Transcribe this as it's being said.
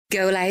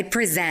Go Loud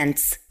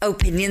presents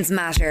Opinions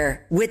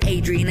Matter with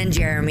Adrian and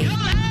Jeremy.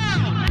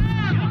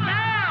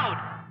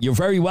 You're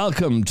very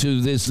welcome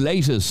to this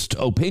latest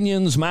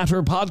Opinions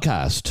Matter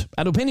podcast.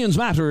 And Opinions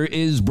Matter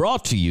is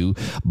brought to you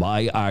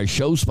by our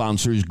show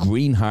sponsors,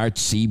 Greenheart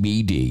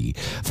CBD.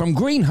 From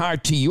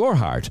Greenheart to your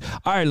heart,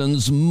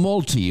 Ireland's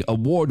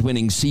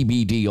multi-award-winning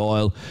CBD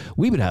oil,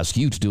 we would ask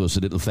you to do us a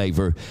little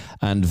favour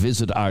and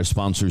visit our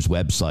sponsor's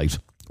website,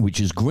 which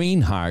is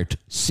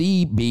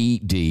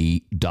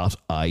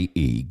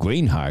greenheartcbd.ie.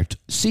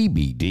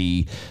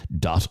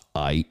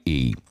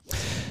 greenheartcbd.ie.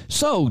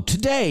 So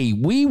today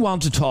we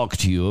want to talk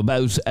to you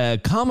about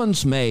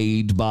comments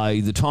made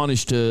by the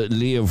Taoiseach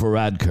Leo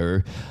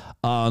Varadkar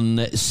on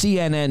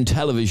CNN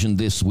television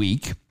this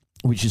week,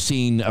 which is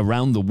seen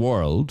around the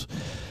world,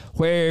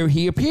 where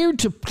he appeared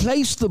to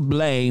place the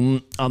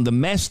blame on the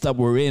mess that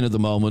we're in at the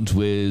moment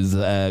with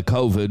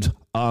COVID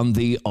on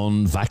the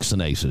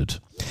unvaccinated.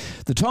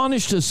 The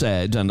Taoiseach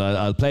said, and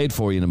I'll play it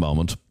for you in a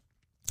moment,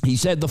 he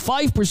said the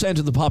 5%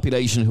 of the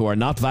population who are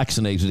not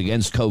vaccinated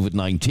against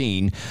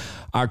COVID-19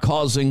 are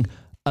causing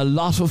a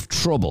lot of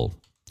trouble.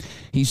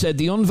 He said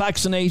the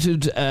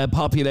unvaccinated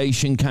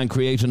population can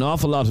create an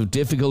awful lot of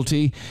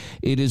difficulty.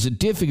 It is a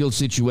difficult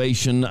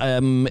situation.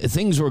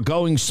 Things were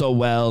going so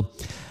well.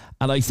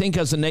 And I think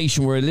as a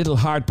nation, we're a little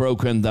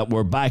heartbroken that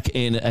we're back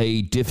in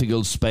a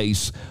difficult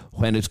space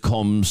when it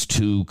comes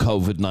to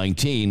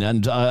COVID-19.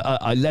 And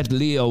I let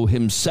Leo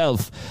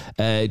himself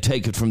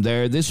take it from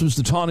there. This was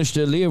the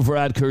Taoiseach Leo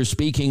Varadkar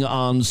speaking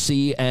on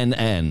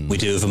CNN. We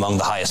do have among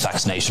the highest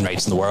vaccination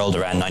rates in the world.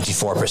 Around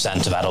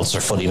 94% of adults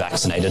are fully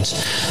vaccinated.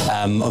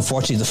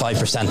 Unfortunately, the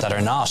 5% that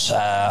are not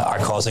are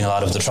causing a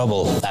lot of the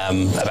trouble.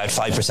 About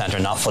 5% are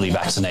not fully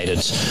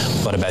vaccinated,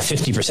 but about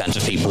 50%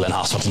 of people in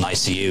hospital and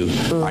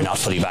ICU are not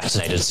fully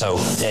vaccinated. So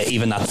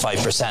even that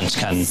 5%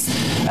 can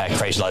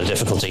create a lot of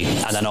difficulty.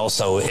 And then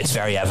also, it's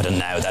very evident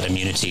now that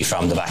immunity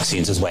from the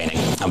vaccines is waning,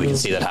 and we can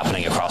see that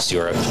happening across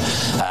Europe,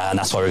 and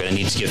that's why we're going to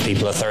need to give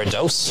people a third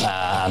dose,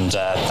 and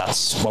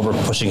that's what we're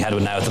pushing ahead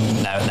with now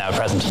at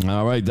present.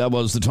 All right, that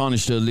was the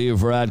Taoiseach Leo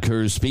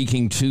Varadkar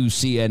speaking to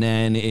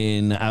CNN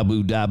in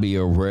Abu Dhabi,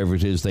 or wherever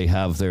it is they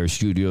have their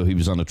studio. He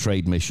was on a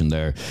trade mission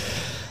there.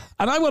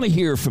 And I want to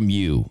hear from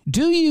you.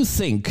 Do you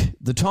think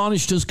the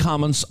Taoiseach's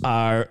comments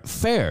are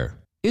fair?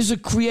 Is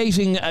it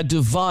creating a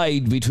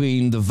divide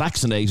between the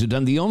vaccinated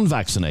and the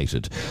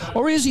unvaccinated?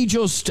 Or is he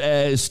just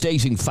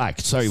stating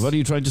facts? Sorry, what are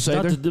you trying to say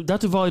there?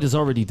 That divide is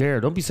already there.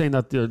 Don't be saying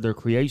that they're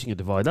creating a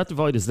divide. That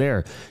divide is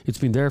there. It's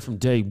been there from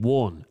day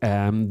one.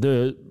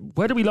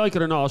 Whether we like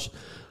it or not,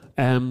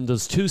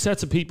 there's two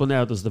sets of people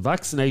now. There's the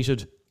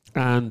vaccinated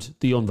and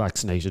the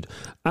unvaccinated.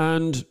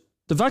 And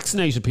the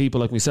vaccinated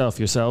people like myself,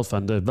 yourself,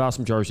 and the vast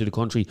majority of the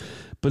country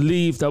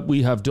believe that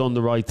we have done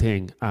the right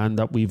thing and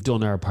that we've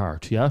done our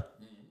part, yeah?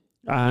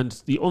 And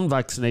the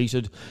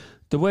unvaccinated,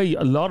 the way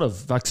a lot of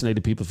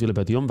vaccinated people feel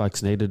about the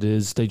unvaccinated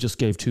is they just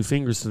gave two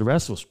fingers to the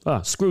rest of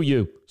us. Screw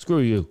you.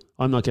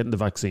 I'm not getting the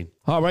vaccine.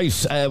 All right.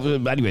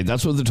 Anyway,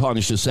 that's what the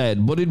Taoiseach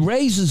said. But it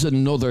raises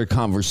another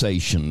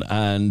conversation.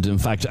 And in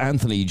fact,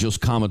 Anthony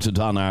just commented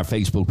on our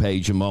Facebook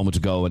page a moment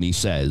ago, and he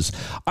says,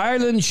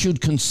 Ireland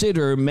should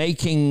consider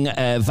making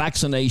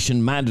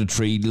vaccination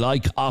mandatory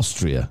like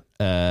Austria,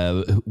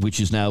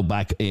 which is now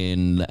back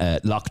in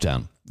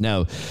lockdown.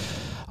 Now,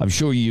 I'm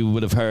sure you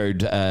would have heard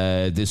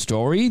this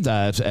story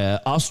that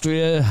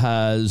Austria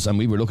has, and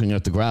we were looking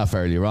at the graph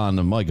earlier on,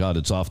 and my God,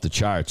 it's off the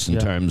charts in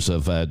terms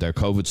of their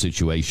COVID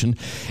situation.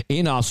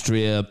 In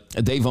Austria,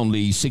 they've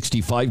only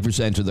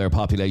 65% of their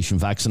population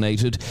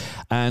vaccinated,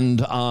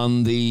 and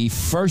on the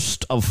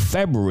 1st of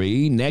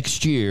February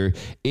next year,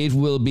 it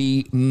will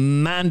be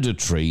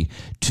mandatory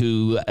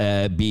to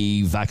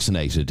be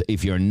vaccinated.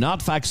 If you're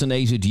not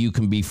vaccinated, you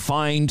can be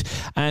fined,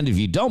 and if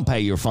you don't pay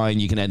your fine,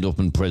 you can end up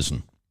in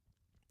prison.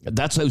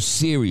 That's how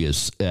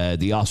serious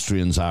the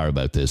Austrians are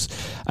about this.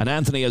 And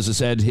Anthony, as I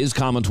said, his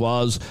comment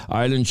was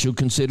Ireland should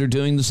consider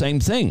doing the same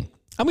thing.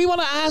 And we want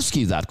to ask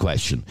you that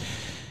question.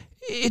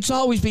 It's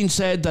always been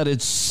said that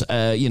it's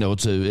a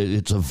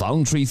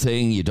voluntary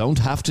thing. You don't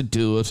have to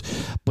do it.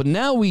 But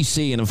now we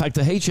see, and in fact,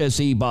 the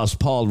HSE boss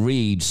Paul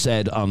Reid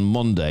said on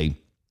Monday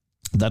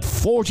that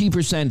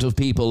 40% of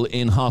people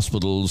in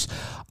hospitals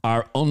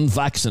are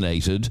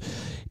unvaccinated,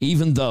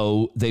 even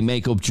though they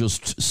make up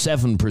just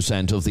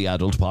 7% of the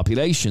adult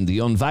population. The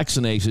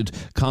unvaccinated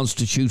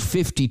constitute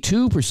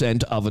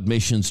 52% of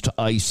admissions to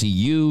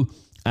ICU,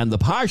 and the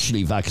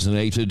partially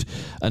vaccinated,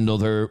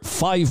 another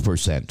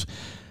 5%,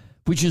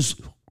 which is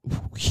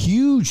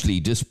hugely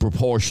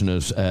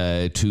disproportionate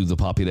to the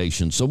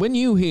population. So when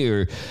you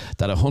hear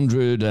that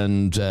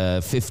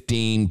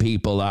 115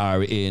 people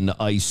are in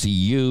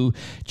ICU,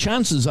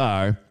 chances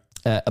are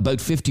about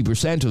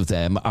 50% of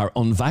them are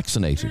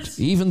unvaccinated,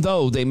 even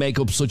though they make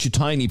up such a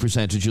tiny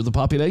percentage of the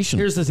population.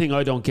 Here's the thing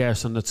I don't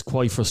get, and it's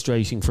quite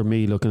frustrating for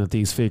me looking at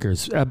these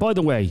figures. By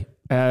the way,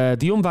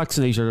 the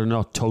unvaccinated are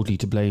not totally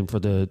to blame for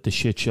the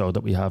shit show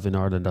that we have in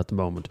Ireland at the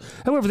moment.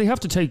 However, they have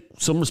to take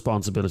some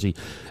responsibility.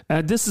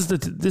 This is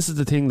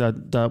the thing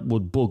that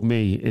would bug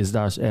me, is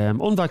that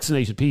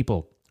unvaccinated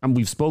people and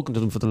we've spoken to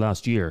them for the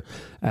last year,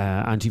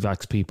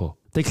 anti-vax people.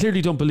 They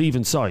clearly don't believe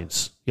in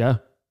science, yeah?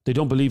 They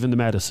don't believe in the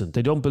medicine.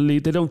 They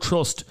don't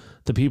trust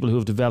the people who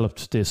have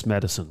developed this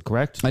medicine,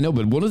 correct? I know,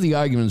 but one of the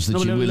arguments that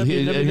let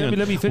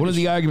me finish. One of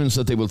the arguments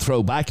that they will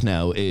throw back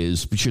now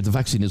is, but sure, the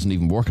vaccine isn't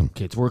even working.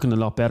 Okay, it's working a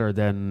lot better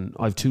than...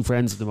 I have two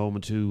friends at the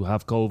moment who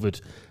have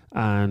COVID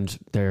and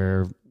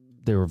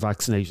they were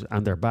vaccinated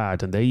and they're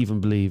bad, and they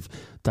even believe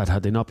that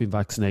had they not been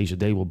vaccinated,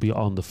 they will be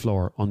on the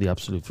floor, on the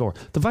absolute floor.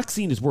 The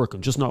vaccine is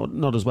working, just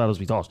not as well as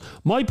we thought.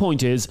 My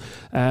point is,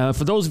 for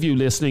those of you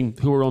listening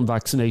who are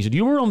unvaccinated,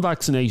 you were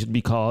unvaccinated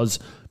because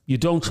you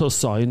don't trust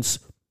science,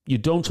 you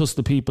don't trust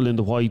the people in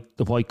the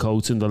white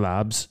coats in the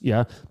labs,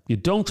 yeah? You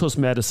don't trust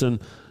medicine,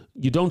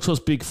 you don't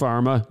trust big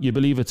pharma, you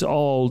believe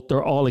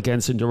they're all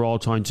against it and they're all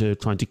trying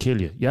to kill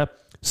you, yeah?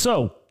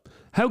 So,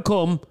 how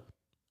come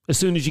as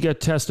soon as you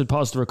get tested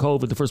positive for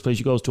COVID, the first place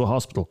you go is to a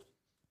hospital?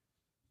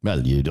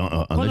 Well, you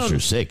don't, unless you're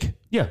sick.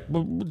 Yeah,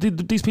 well,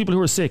 these people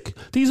who are sick,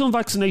 these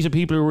unvaccinated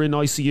people who are in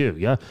ICU,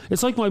 yeah?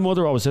 It's like my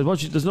mother always said,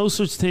 there's no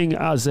such thing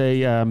as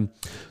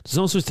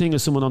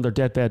someone on their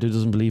deathbed who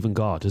doesn't believe in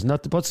God. Isn't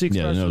that, what's the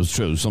expression? Yeah, no, it's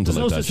true, something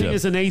like that. There's no such thing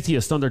as an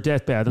atheist on their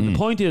deathbed. And the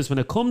point is, when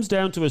it comes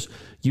down to it,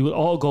 you will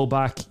all go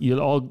back,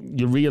 you'll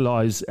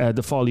realise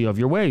the folly of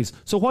your ways.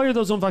 So why are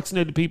those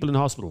unvaccinated people in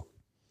hospital?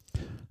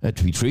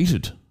 To be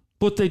treated.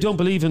 But they don't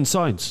believe in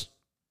science.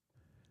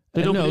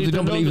 They don't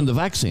believe in the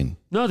vaccine.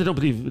 No, they don't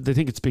believe. They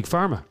think it's big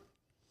pharma.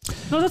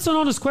 No, that's an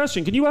honest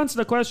question. Can you answer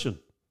that question?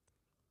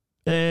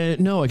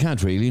 No, I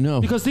can't really,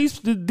 no. Because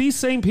these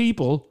same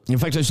people... In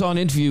fact, I saw an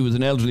interview with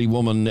an elderly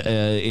woman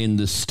in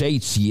the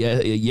States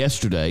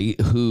yesterday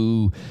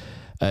who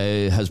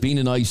has been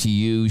in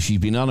ICU. She's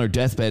been on her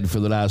deathbed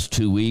for the last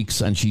 2 weeks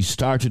and she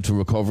started to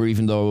recover,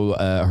 even though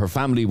her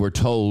family were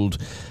told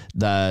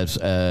that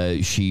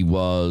she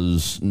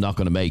was not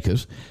going to make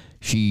it.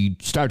 She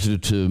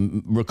started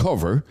to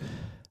recover,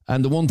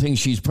 and the one thing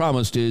she's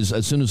promised is,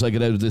 as soon as I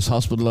get out of this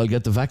hospital, I'll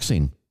get the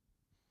vaccine.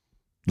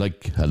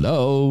 Like,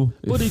 hello.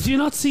 But do you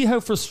not see how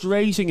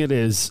frustrating it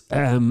is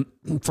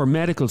for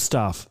medical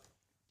staff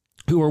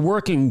who are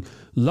working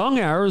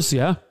long hours,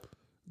 yeah?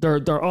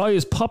 Their eye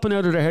is popping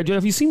out of their head.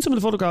 Have you seen some of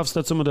the photographs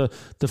that some of the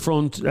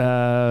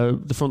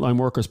frontline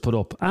workers put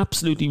up?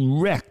 Absolutely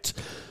wrecked.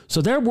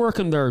 So they're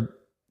working their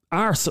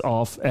arse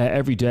off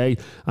every day,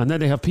 and then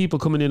they have people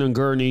coming in on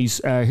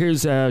gurneys.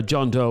 Here's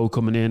John Doe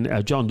coming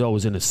in. John Doe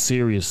is in a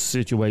serious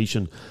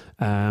situation,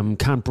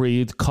 can't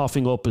breathe,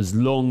 coughing up his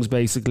lungs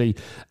basically.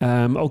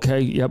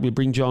 We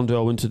bring John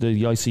Doe into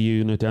the ICU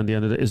unit down the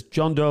end of it. Is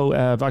John Doe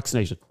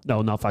vaccinated?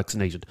 No, not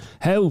vaccinated.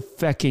 How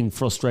fecking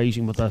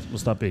frustrating must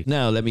that be?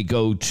 Now let me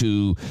go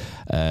to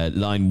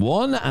line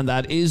one, and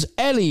that is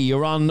Ellie.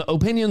 You're on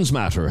Opinions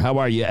Matter. How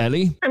are you,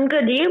 Ellie? I'm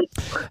good. You?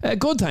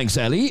 Good, thanks,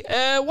 Ellie.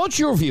 What's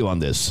your view on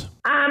this?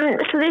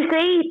 So they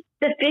say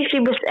that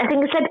 50%, I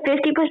think it said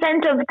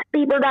 50% of the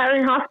people that are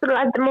in hospital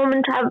at the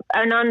moment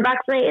are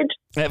non-vaccinated.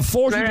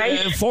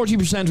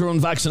 40% are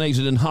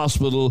unvaccinated in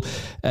hospital.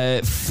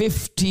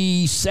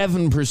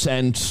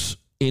 57%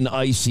 in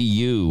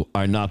ICU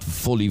are not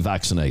fully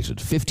vaccinated.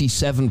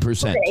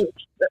 57%. Okay.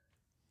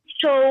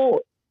 So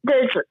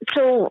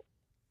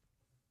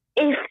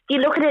if you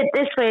look at it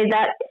this way,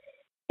 that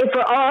if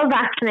we're all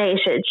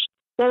vaccinated,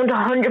 won't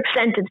 100% of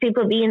the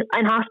people in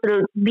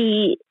hospital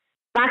be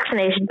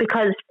vaccinated,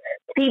 because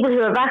people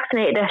who are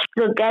vaccinated are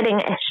still getting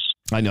it.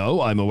 I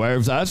know, I'm aware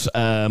of that.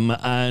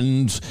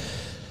 And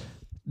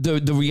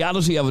the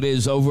reality of it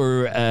is,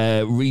 over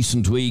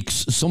recent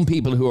weeks, some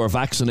people who are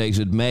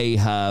vaccinated may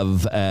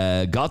have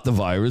got the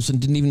virus and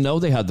didn't even know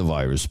they had the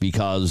virus,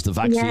 because the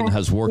vaccine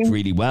has worked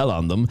really well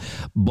on them,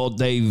 but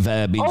they've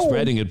been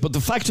spreading it. But the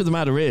fact of the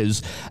matter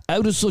is,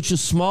 out of such a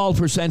small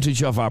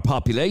percentage of our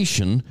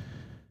population,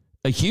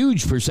 a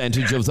huge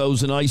percentage of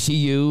those in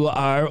ICU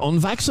are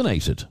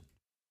unvaccinated.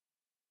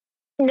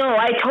 No,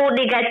 I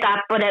totally get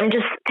that, but I'm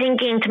just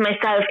thinking to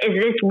myself,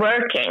 is this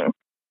working?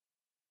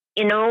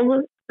 You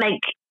know,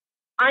 like,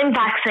 I'm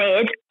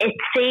vaccinated. It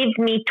saved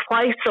me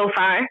twice so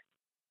far.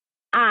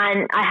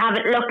 And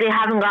luckily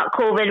haven't got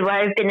COVID,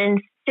 where I've been in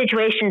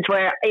situations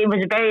where it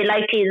was very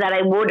likely that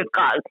I would have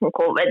gotten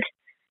COVID.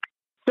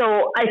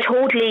 So I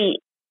totally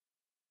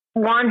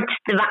want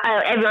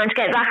everyone to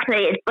get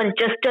vaccinated, but it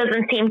just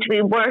doesn't seem to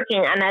be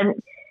working, and I'm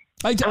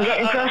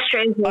getting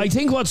frustrated. I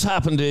think what's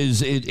happened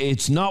is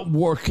it's not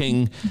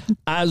working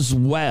as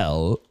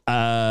well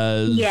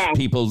as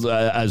people,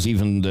 as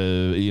even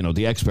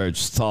the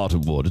experts thought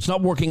it would. It's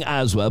not working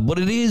as well, but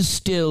it is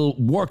still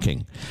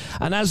working.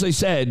 And as I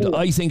said,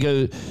 I think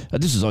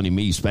this is only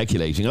me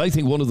speculating. I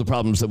think one of the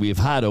problems that we have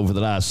had over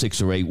the last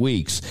 6 or 8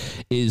 weeks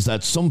is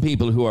that some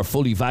people who are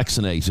fully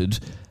vaccinated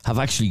have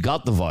actually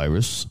got the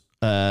virus.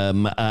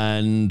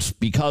 And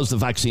because the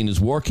vaccine is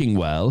working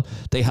well,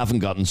 they haven't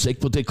gotten sick,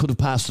 but they could have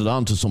passed it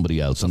on to somebody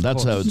else, and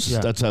that's how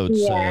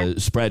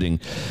it's spreading.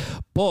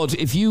 But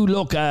if you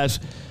look at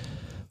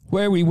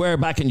where we were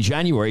back in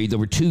January, there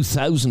were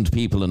 2,000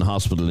 people in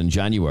hospital in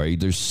January.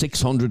 There's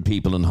 600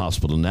 people in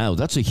hospital now.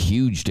 That's a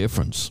huge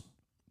difference,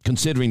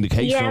 considering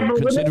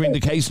the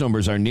case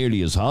numbers are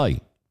nearly as high.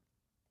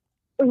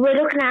 we're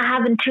looking at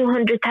having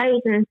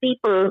 200,000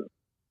 people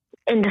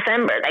in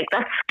December. Like,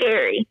 that's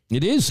scary.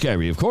 It is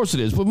scary, of course it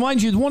is. But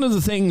mind you, one of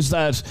the things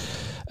that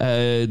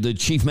the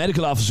chief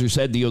medical officer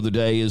said the other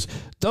day is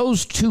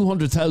those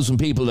 200,000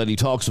 people that he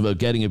talks about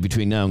getting it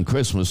between now and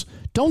Christmas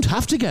don't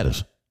have to get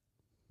it.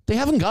 They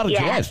haven't got it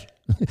yet.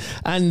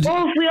 And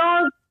well, if we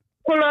all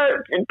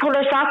pull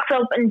our socks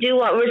up and do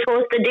what we're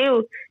supposed to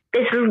do,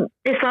 this will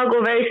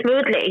go very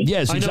smoothly.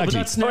 yes, exactly.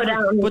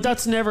 But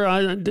that's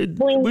never.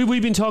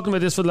 We've been talking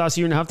about this for the last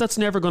year and a half. That's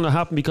never going to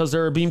happen because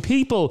there have been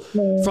people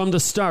from the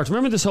start.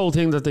 Remember this whole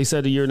thing that they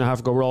said a year and a half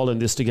ago? We're all in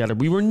this together.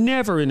 We were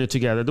never in it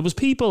together. There was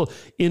people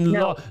in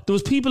there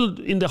was people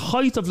in the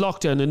height of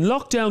lockdown. In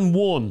lockdown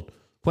 1,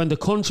 when the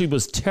country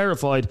was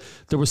terrified,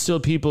 there were still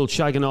people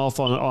shagging off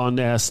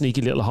on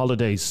sneaky little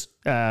holidays.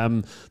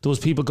 There was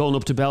people going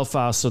up to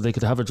Belfast so they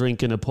could have a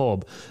drink in a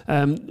pub.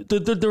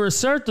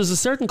 There's a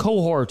certain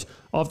cohort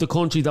of the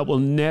country that will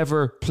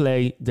never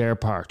play their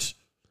part.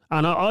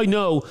 And I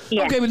know...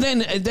 Yeah. Okay, but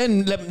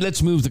then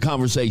let's move the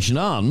conversation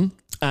on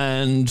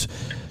and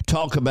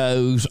talk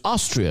about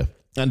Austria.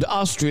 And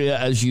Austria,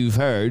 as you've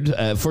heard,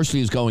 firstly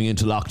is going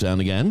into lockdown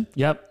again.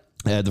 Yep.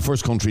 The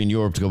first country in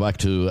Europe to go back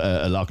to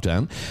a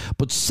lockdown.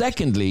 But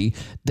secondly,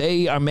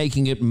 they are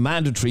making it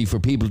mandatory for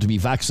people to be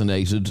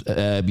vaccinated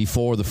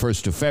before the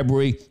 1st of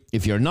February.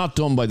 If you're not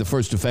done by the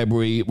 1st of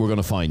February, we're going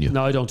to fine you.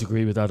 No, I don't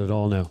agree with that at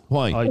all now.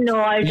 Why? I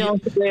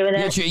don't agree with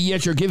it.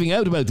 Yet you're giving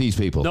out about these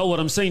people. No, what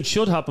I'm saying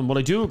should happen, what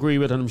I do agree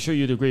with, and I'm sure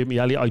you'd agree with me,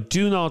 Ali, I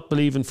do not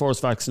believe in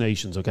forced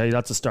vaccinations, okay?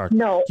 That's a start.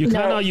 You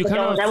cannot.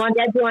 I want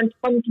everyone to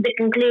come to the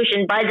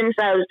conclusion by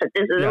themselves that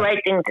this is the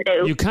right thing to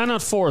do. You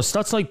cannot force.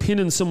 That's like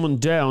pinning someone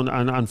down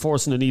and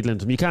forcing a needle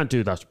into them. You can't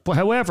do that. But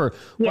however,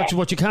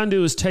 what you can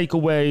do is take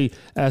away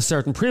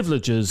certain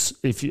privileges,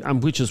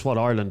 which is what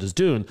Ireland is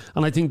doing.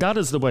 And I think that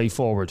is the way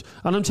forward.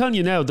 And I'm telling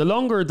you now, the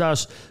longer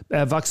that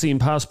vaccine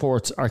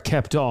passports are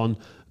kept on,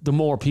 the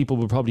more people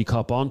will probably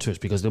cop onto it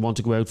because they want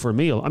to go out for a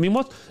meal. I mean,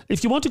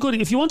 if you want to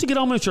get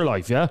on with your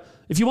life, yeah?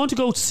 If you want to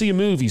go to see a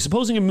movie,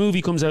 supposing a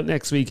movie comes out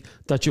next week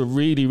that you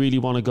really, really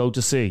want to go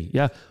to see,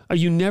 yeah? Are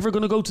you never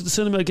going to go to the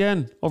cinema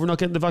again over not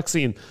getting the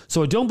vaccine?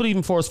 So I don't believe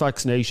in forced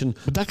vaccination.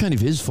 But that kind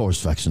of is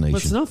forced vaccination.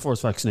 But it's not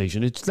forced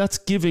vaccination. That's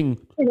giving...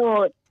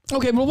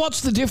 Okay, well,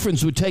 what's the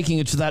difference with taking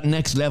it to that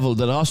next level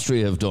that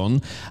Austria have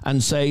done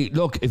and say,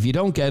 look, if you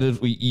don't get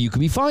it, you could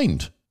be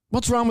fined?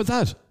 What's wrong with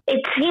that? It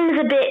seems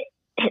a bit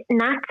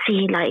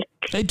Nazi-like.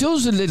 It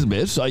does a little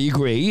bit, I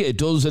agree. It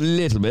does a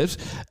little bit.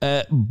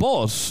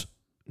 But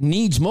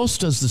needs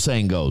must, as the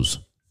saying goes.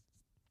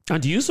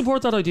 And do you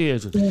support that idea,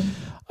 Adrian?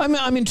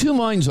 I'm in two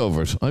minds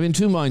over it.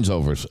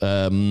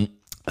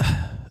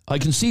 I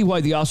can see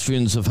why the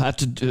Austrians have had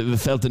to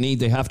felt the need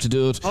they have to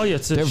do it. Oh yeah,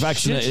 it's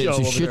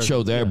a shit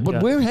show there.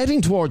 But we're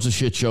heading towards a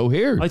shit show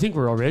here. I think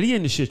we're already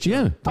in a shit show.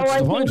 Yeah, I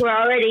think we're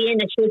already in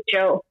a shit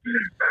show.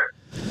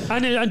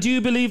 And do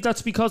you believe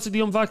that's because of the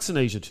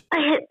unvaccinated?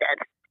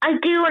 I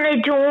do and I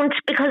don't,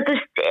 because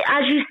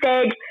as you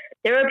said,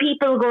 there are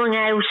people going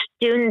out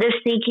doing their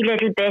sneaky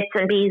little bits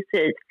and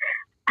pieces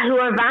who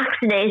are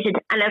vaccinated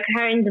and are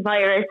carrying the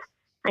virus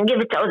and give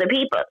it to other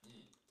people.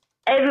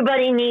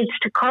 Everybody needs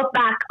to cut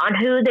back on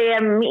who they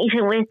are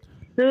meeting with,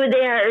 who they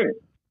are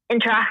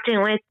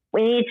interacting with.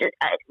 We need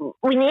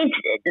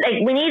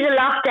a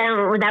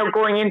lockdown without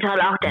going into a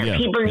lockdown. Yeah,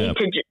 people need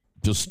to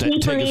just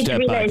take a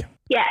step back.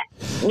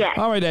 Yeah.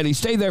 All right, Eddie,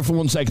 stay there for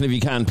 1 second if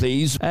you can,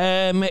 please.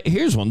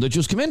 Here's one that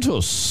just came into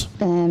us.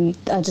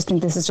 I just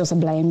think this is just a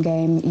blame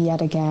game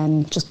yet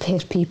again. Just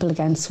pit people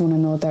against one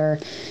another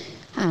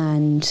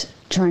and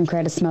try and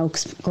create a smoke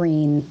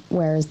screen,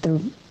 whereas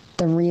the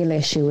real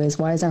issue is,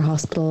 why is our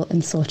hospital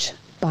in such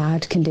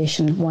bad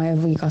condition? Why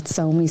have we got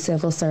so many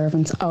civil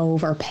servants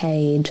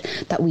overpaid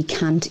that we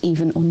can't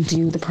even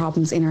undo the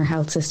problems in our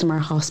health system? Our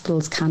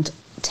hospitals can't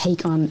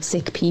take on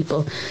sick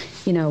people.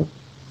 You know,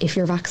 if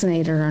you're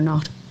vaccinated or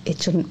not,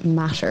 it shouldn't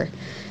matter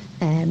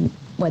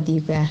whether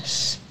you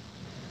get...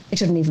 It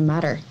shouldn't even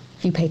matter.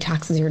 If you pay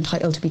taxes, you're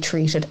entitled to be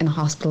treated in a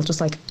hospital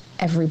just like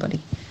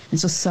everybody.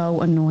 It's just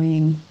so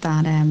annoying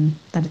that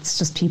it's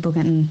just people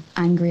getting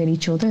angry at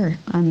each other,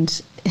 and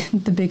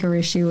the bigger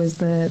issue is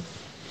the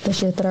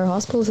shit that our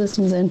hospital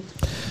system's in.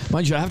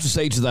 Mind you, I have to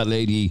say to that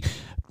lady,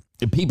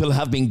 people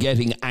have been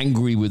getting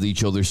angry with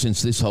each other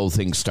since this whole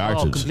thing started.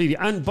 Oh, completely.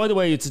 And by the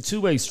way, it's a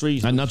two-way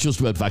street. And not just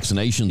about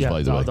vaccinations,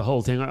 by the way. The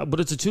whole thing. But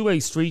it's a two-way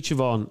street,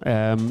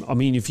 Siobhan. I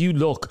mean, if you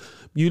look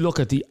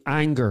at the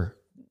anger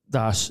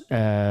that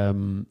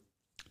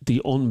the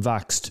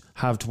unvaxxed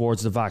have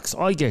towards the vax.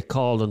 I get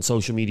called on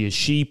social media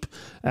sheep,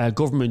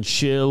 government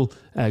shill,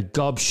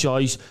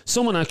 gobshite.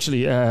 Someone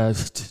actually,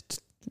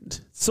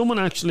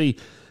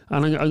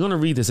 and I'm going to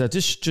read this out.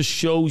 This just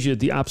shows you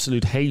the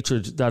absolute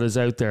hatred that is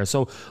out there.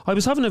 So I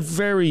was having a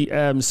very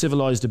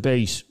civilised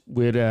debate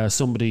with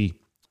somebody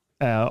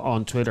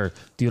on Twitter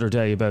the other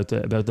day about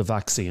the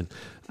vaccine,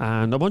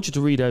 and I want you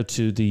to read out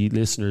to the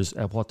listeners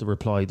what the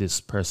reply this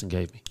person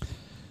gave me.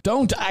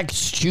 Don't act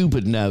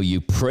stupid now, you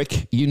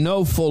prick. You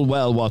know full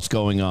well what's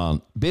going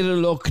on. Bit of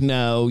luck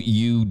now,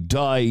 you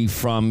die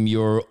from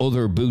your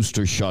other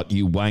booster shot,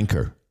 you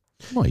wanker.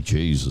 My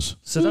Jesus.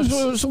 So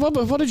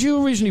what did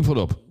you originally put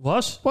up?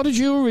 What? What did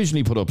you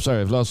originally put up?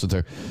 Sorry, I've lost it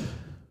there.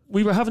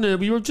 We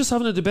were just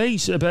having a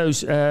debate about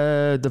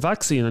the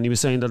vaccine, and he was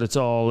saying that it's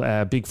all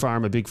big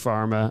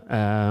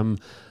pharma,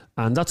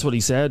 and that's what he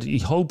said. He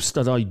hopes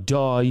that I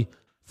die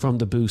from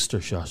the booster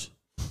shot.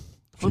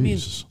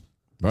 Jesus.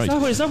 Right.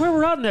 Is that where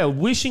we're at now?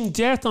 Wishing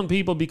death on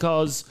people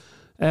because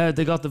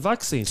they got the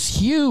vaccine.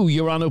 Hugh,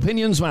 you're on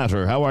Opinions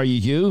Matter. How are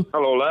you, Hugh?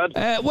 Hello,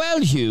 lad.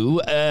 Well,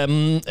 Hugh,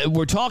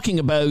 we're talking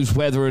about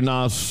whether or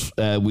not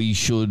we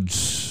should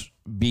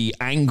be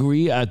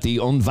angry at the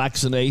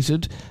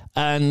unvaccinated,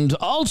 and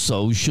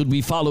also should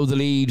we follow the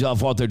lead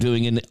of what they're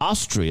doing in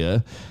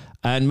Austria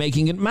and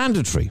making it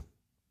mandatory?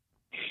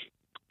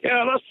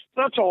 Yeah,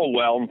 that's all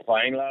well and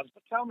fine, lads.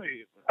 But tell me,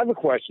 I have a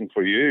question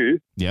for you.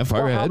 Yeah,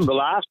 fire ahead.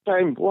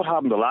 What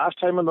happened the last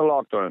time in the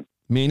lockdown?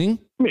 Meaning?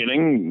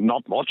 Meaning,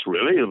 not much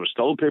really. There were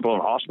still people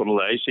in hospital.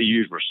 The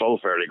ICUs were still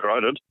fairly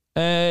crowded.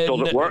 Does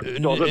it work?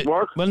 Does it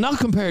work? Well, not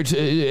compared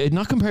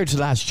to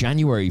last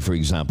January, for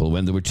example,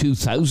 when there were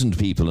 2,000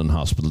 people in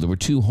hospital. There were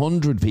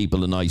 200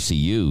 people in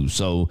ICU.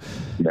 So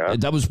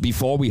that was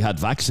before we had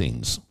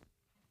vaccines.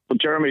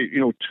 But Jeremy,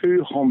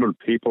 200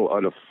 people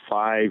out of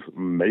 5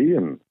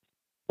 million.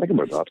 Think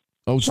about that.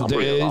 Oh, so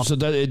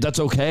that's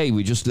okay.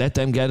 We just let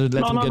them get it.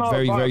 Let them get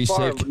very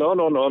sick. No,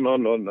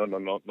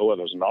 it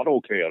is not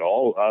okay at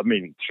all. I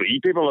mean, 3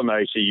 people in the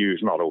ICU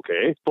is not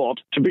okay. But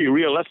to be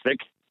realistic,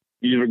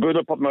 you're good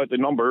at putting out the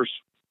numbers,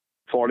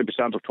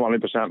 40% of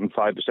 20% and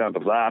 5%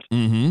 of that.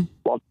 Mm-hmm.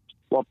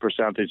 What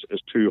percentage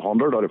is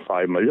 200 out of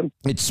 5 million?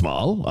 It's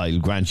small, I'll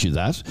grant you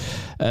that.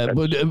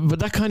 But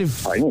that kind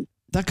of...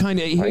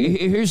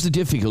 Here's the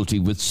difficulty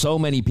with so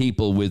many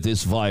people with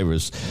this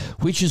virus,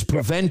 which is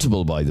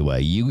preventable, by the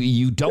way.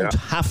 You don't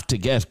have to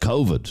get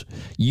COVID.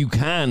 You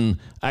can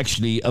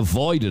actually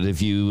avoid it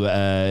if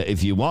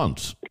you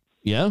want.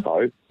 Yeah?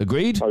 How?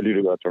 Agreed? How do you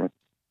do that, Jeremy?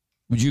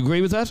 Would you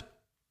agree with that?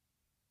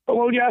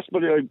 Well, yes,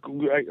 but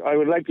I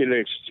would like you to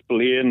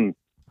explain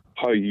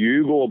how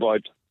you go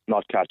about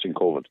not catching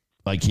COVID.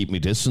 I keep my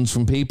distance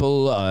from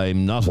people.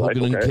 I'm not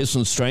hugging and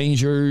kissing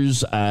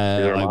strangers.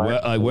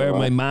 I wear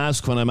my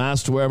mask when I'm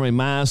asked to wear my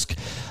mask,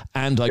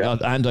 and I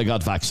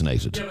got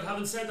vaccinated. Yeah, but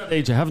having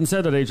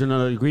said that, Adrian,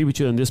 and I agree with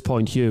you on this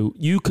point, Hugh.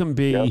 You can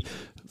be. Yes.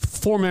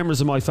 4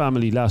 members of my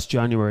family last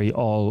January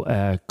all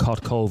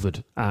caught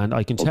COVID, and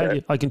I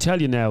can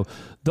tell you now,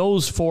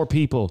 those 4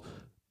 people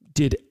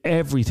did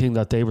everything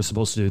that they were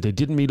supposed to do. They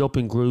didn't meet up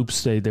in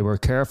groups. They were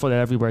careful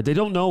everywhere. They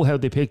don't know how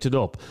they picked it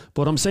up.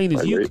 But I'm saying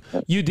is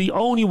you the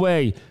only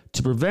way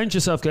to prevent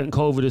yourself getting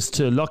COVID is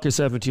to lock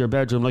yourself into your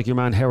bedroom like your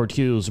man Howard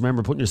Hughes.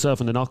 Remember, putting yourself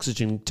in an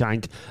oxygen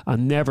tank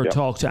and never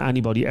talk to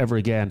anybody ever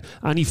again.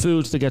 Any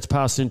food that gets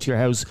passed into your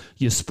house,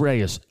 you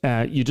spray it.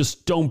 You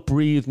just don't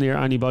breathe near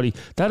anybody.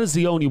 That is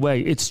the only way.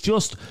 It's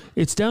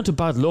down to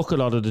bad luck a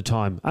lot of the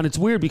time. And it's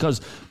weird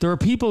because there are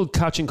people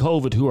catching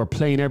COVID who are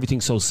playing everything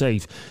so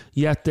safe,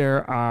 yet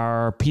there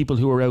are people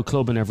who are out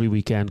clubbing every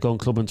weekend, going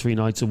clubbing 3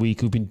 nights a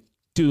week, who've been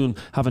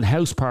having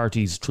house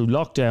parties through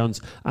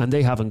lockdowns, and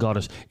they haven't got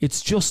it.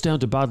 It's just down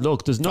to bad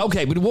luck. There's no...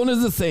 Okay, but one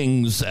of the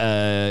things,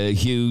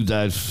 Hugh,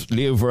 that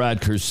Leo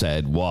Varadkar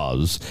said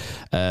was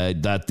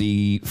that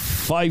the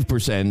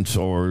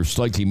 5% or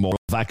slightly more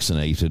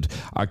vaccinated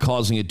are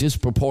causing a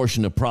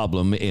disproportionate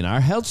problem in our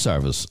health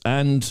service,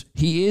 and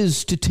he is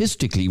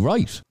statistically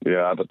right.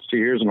 Yeah, but see,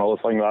 here's another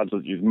thing, lads,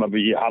 that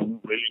maybe you haven't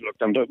really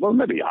looked into. Well,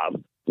 maybe you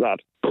have. That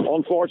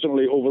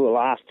unfortunately, over the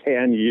last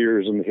 10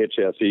 years in the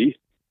HSE,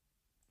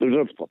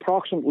 there's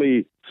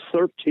approximately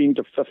 1,300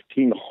 to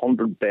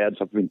 1,500 beds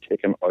have been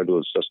taken out of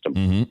the system.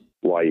 Mm-hmm.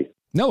 Why?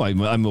 No,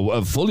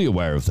 I'm fully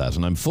aware of that,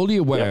 and I'm fully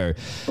aware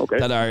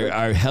that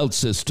our health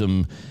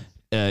system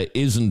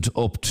isn't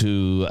up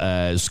to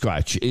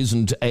scratch,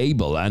 isn't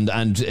able, and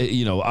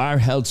our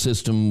health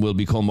system will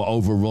become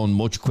overrun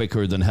much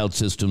quicker than health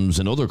systems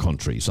in other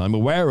countries. I'm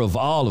aware of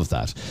all of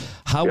that.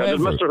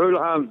 However, did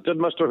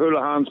Mr.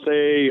 Houlihan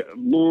say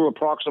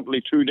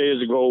approximately 2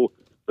 days ago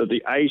that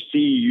the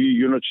ICU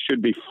units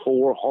should be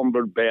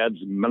 400 beds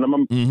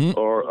minimum,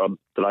 or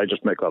did I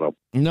just make that up?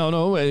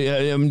 No,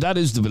 that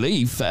is the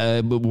belief,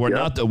 but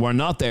we're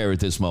not there at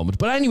this moment.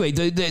 But anyway,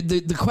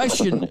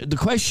 the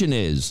question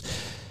is,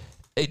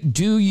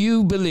 do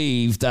you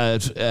believe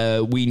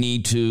that we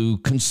need to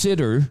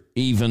consider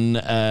even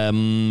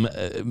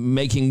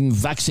making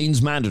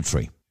vaccines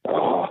mandatory?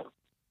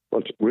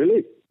 What,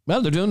 really?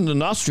 Well, they're doing it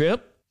in Austria.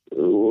 They're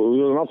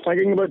not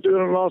thinking about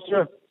doing it in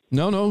Austria?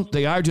 No,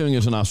 they are doing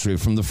it in Austria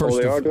from the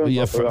 1st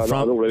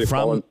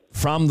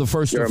from the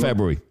 1st of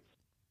February.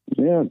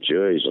 Yeah,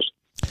 Jesus.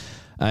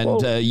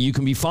 And you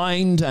can be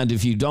fined, and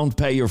if you don't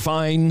pay your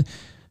fine,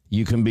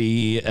 you can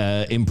be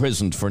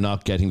imprisoned for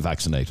not getting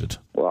vaccinated.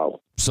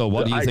 Wow. So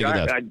what do you think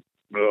of that?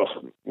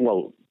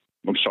 Well,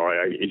 I'm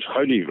sorry.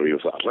 How do you agree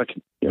with that?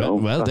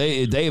 Well,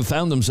 they have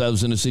found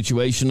themselves in a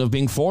situation of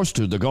being forced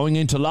to. They're going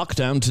into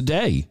lockdown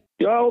today.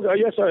 Yeah,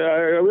 yes, I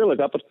realize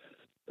that, but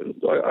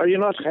are you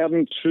not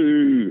heading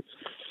to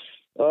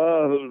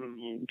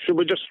should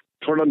we just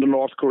turn into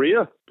North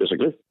Korea,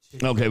 basically?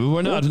 Okay, but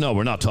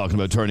we're not talking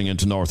about turning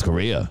into North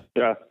Korea.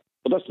 Yeah,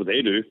 but that's what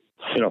they do,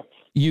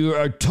 You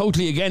are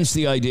totally against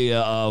the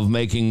idea of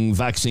making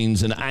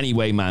vaccines in any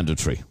way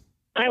mandatory.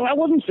 I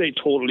wouldn't say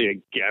totally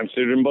against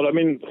it, but I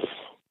mean,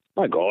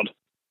 my God.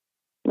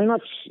 I mean,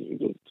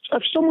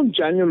 if someone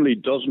genuinely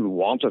doesn't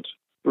want it,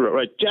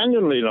 right,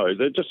 genuinely now,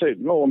 they just say,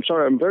 no, I'm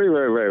sorry, I'm very,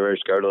 very, very, very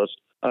scared of this.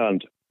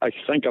 And I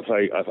think if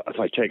I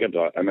take it,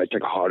 I might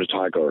take a heart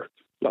attack or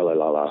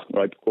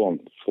right, go on,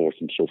 forth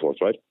and so forth,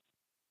 right?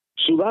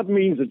 So that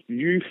means that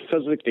you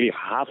physically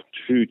have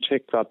to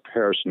take that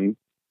person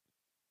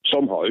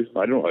somehow.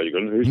 I don't know how you're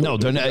going to. No,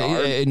 they're not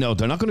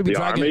going to be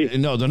dragging.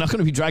 No, they're not going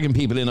to be dragging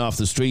people in off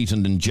the street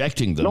and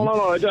injecting them. No.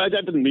 I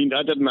didn't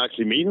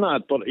actually mean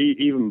that. But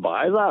even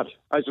by that,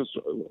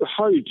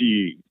 how do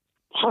you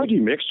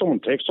make someone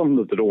take something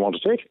that they don't want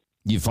to take?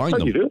 You find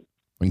them. You do?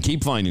 And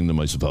keep finding them,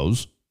 I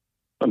suppose,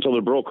 until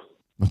they're broke.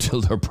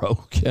 Until they're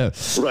broke, yeah.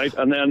 Right,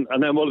 and then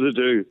what do they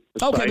do?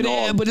 Okay,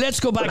 but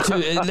let's go back to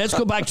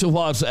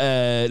what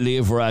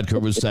Leah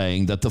Varadkar was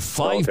saying, that the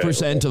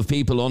 5% of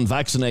people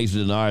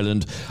unvaccinated in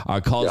Ireland are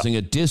causing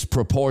a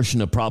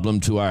disproportionate problem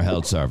to our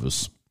health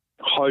service.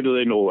 How do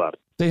they know that?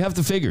 They have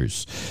the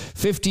figures.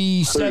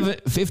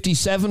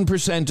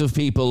 57% of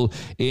people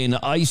in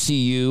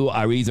ICU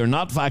are either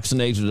not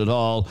vaccinated at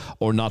all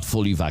or not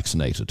fully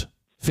vaccinated.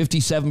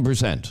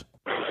 57%.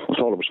 I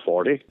thought it was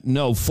 40.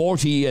 No,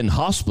 40 in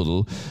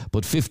hospital,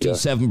 but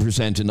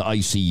 57% in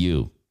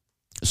ICU.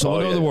 So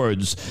in other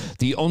words,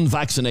 the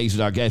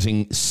unvaccinated are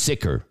getting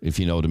sicker, if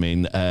you know what I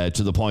mean,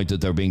 to the point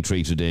that they're being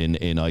treated in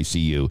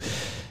ICU.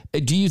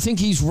 Do you think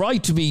he's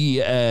right to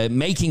be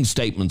making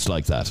statements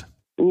like that?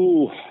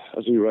 Ooh,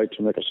 is he right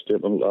to make a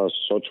statement as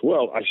such?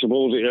 Well, I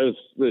suppose he is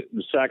the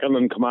second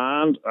in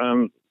command,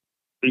 and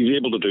he's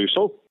able to do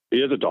so. He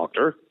is a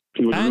doctor.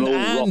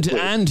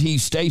 And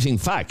he's stating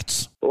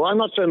facts. Well, I'm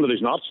not saying that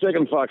he's not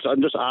stating facts. I'm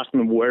just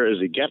asking him, where is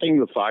he getting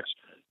the facts?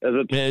 Is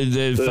it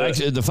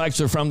the facts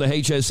are from the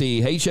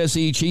HSE.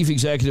 HSE Chief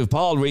Executive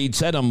Paul Reid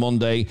said on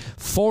Monday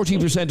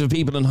 40% of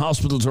people in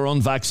hospitals are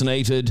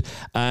unvaccinated,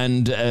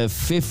 and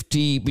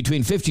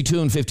between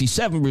 52 and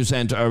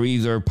 57% are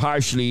either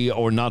partially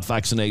or not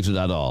vaccinated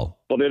at all.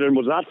 But Aidan,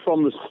 was that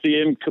from the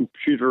same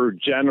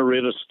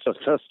computer-generated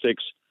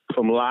statistics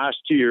from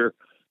last year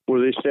where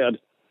they said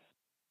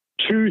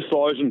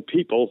 2,000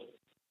 people,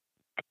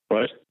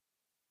 right,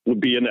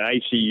 would be in the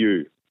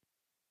ICU,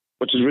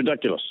 which is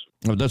ridiculous.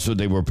 Well, that's what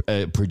they were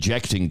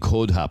projecting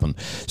could happen.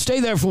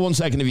 Stay there for 1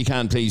 second if you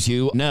can, please,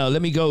 Hugh. Now,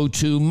 let me go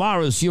to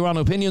Morris. You're on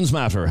Opinions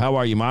Matter. How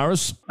are you,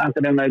 Morris?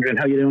 Afternoon, Adrian.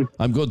 How are you doing?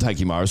 I'm good, thank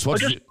you, Morris. What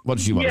did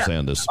you want to say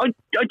on this? I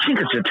think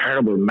it's a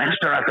terrible mess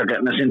they're after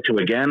getting us into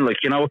again.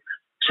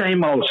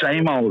 Same old.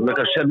 Like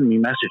I said in my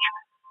message.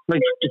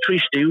 Like, the three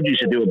stooges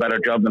do a better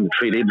job than the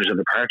three leaders of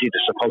the party.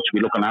 They're supposed to be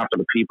looking after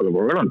the people of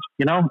Ireland,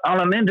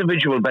 on an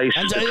individual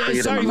basis.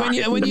 Sorry, when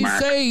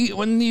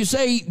you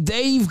say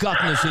they've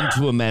gotten us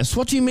into a mess,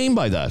 what do you mean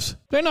by that?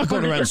 They're not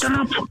going around.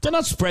 They're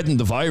not spreading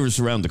the virus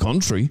around the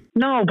country.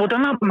 No, but they're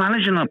not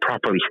managing it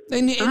properly.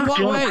 In what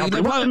way?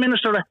 What's the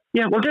minister?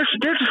 Yeah, well, they're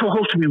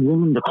supposed to be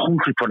running the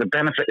country for the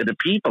benefit of the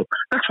people.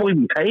 That's why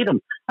we pay them.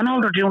 And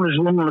all they're doing is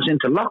running us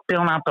into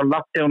lockdown after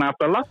lockdown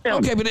after lockdown.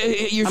 Okay, but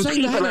you're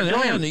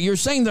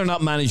saying they're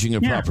not managing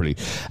it properly.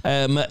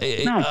 No.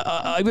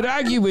 I would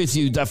argue with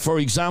you that, for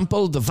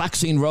example, the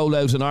vaccine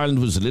rollout in Ireland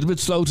was a little bit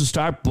slow to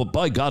start, but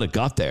by God, it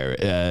got there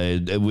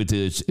with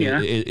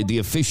the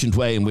efficient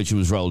way in which it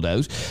was rolled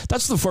out.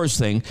 That's the first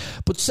thing.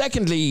 But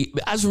secondly,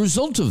 as a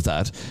result of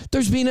that,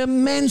 there's been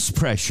immense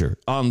pressure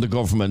on the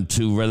government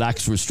to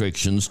relax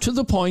restrictions, to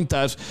the point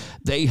that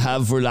they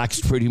have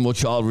relaxed pretty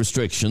much all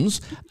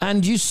restrictions,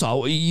 and you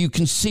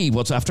can see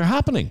what's after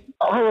happening.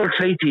 All I'll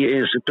say to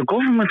you is, if the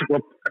government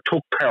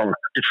took power,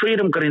 the three of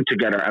them got in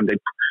together and they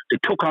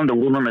took on the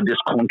running of this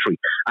country,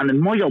 and in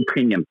my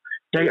opinion,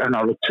 they are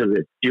not up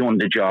to doing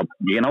the job.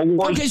 You know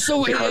why? Okay,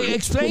 so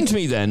explain to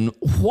me then,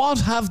 what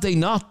have they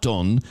not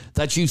done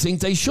that you think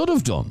they should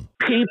have done?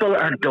 People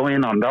are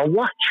dying on their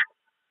watch.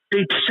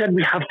 They said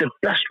we have the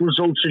best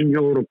results in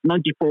Europe,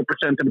 94% of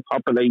the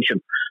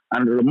population,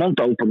 and the month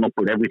opened up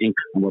with everything,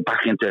 and we're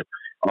back into,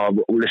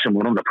 listen,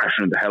 we're under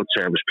pressure in the health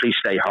service, please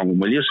stay home,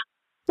 will you?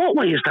 What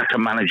way is that to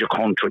manage a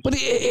country? But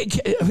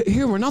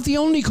here, we're not the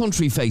only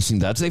country facing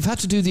that. They've had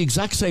to do the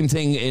exact same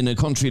thing in a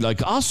country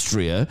like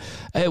Austria,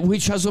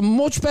 which has a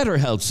much better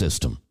health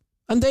system.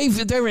 And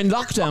they're in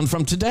lockdown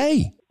from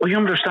today. Well, you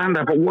understand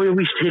that, but why are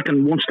we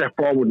taking one step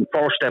forward and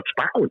 4 steps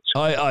backwards?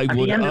 At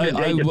the end of the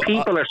day, the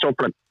people are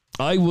suffering.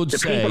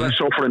 People are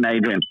suffering,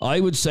 Adrian. I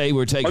would say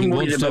we're taking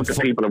one step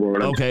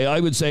forward. Okay, I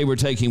would say we're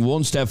taking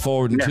 1 step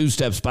forward and 2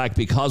 steps back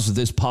because of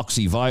this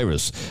poxy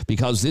virus.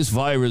 Because this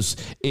virus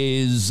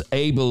is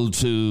able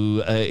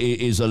to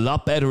is a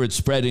lot better at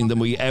spreading than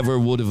we ever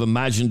would have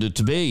imagined it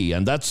to be,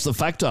 and that's the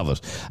fact of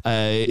it.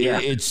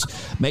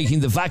 It's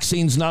making the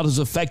vaccines not as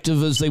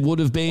effective as they would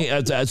have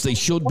been, as they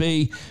should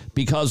be.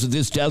 because of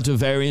this Delta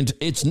variant.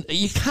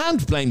 You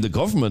can't blame the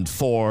government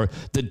for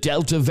the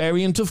Delta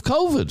variant of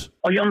COVID.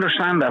 I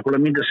understand that, but I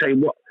mean to say,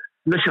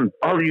 listen,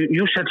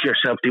 you said to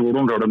yourself they were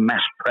under the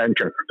mass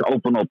pressure to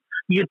open up.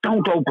 You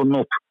don't open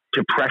up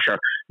to pressure.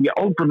 You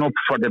open up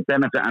for the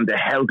benefit and the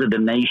health of the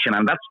nation,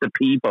 and that's the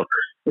people.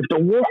 If the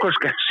workers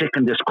get sick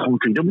in this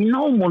country, there'll be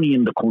no money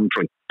in the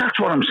country. That's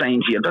what I'm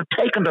saying to you. They're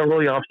taking their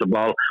eye off the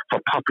ball for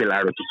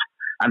popularity.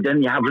 And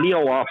then you have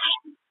Leo off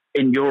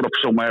in Europe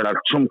somewhere at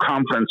some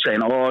conference saying,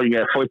 5%.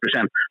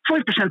 5%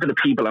 of the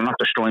people are not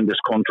destroying this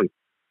country.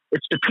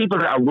 It's the people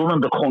that are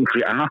running the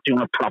country are not doing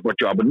a proper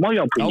job, in my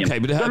opinion. Okay,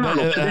 but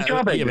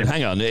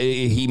hang on.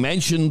 He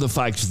mentioned the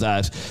fact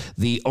that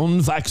the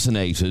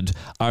unvaccinated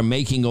are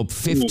making up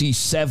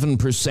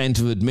 57%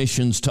 of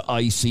admissions to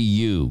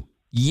ICU.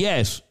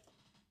 Yet,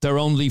 they're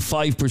only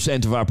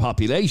 5% of our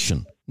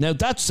population. Now,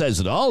 that says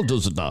it all,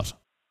 does it not?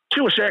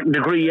 To a certain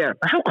degree, yeah.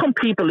 How come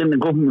people in the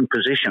government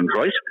positions,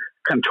 right,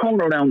 can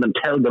turn around and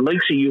tell the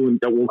likes of you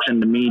that works in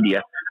the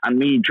media and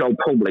me, Joe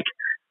Public,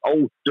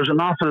 there's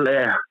an awful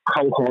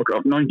cohort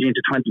of 19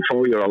 to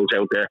 24-year-olds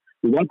out there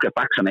who won't get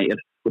vaccinated,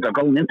 but they're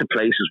going into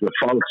places with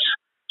false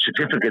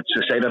certificates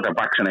to say that they're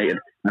vaccinated,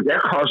 and they're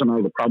causing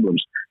all the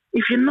problems.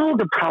 If you know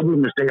the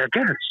problem is there,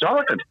 get it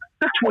sorted.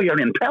 That's why you're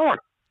in power.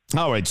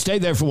 All right, stay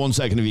there for 1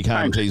 second if you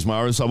can, please,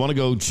 Morris. I want to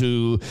go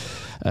to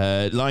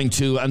line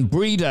 2. And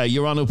Breda,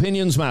 you're on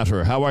Opinions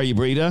Matter. How are you,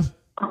 Breda?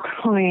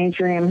 Hi,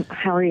 Adrian.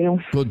 How are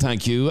you? Good,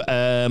 thank you.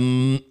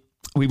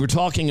 We were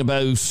talking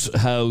about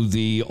how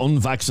the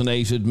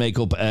unvaccinated make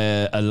up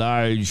a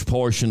large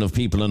portion of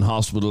people in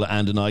hospital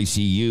and in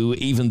ICU,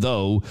 even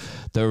though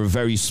they're a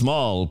very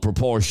small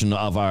proportion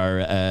of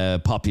our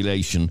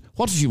population.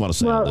 What did you want to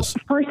say on this?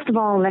 First of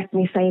all, let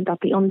me say that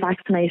the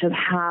unvaccinated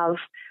have,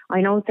 I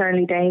know it's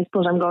early days,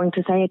 but I'm going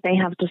to say it, they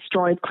have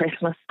destroyed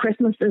Christmas.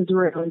 Christmas is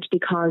ruined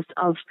because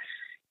of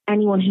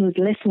anyone who's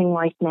listening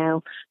right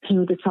now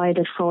who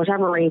decided for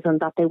whatever reason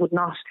that they would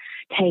not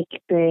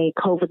take the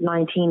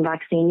COVID-19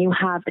 vaccine. You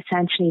have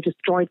essentially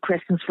destroyed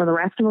Christmas for the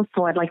rest of us,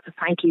 so I'd like to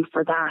thank you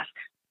for that.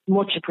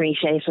 Much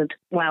appreciated.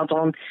 Well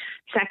done.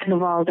 Second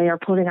of all, they are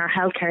putting our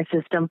healthcare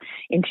system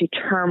into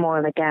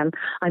turmoil again.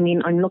 I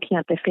mean, I'm looking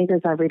at the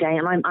figures every day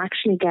and I'm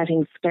actually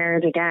getting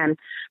scared again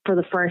for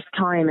the first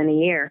time in a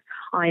year.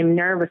 I'm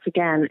nervous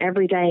again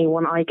every day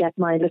when I get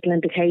my little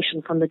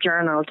indication from the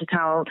journal to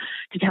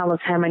tell us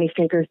how many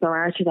figures there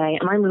are today.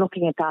 And I'm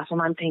looking at that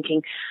and I'm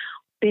thinking,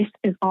 this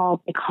is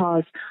all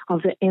because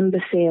of the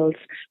imbeciles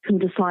who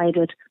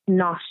decided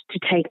not to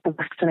take the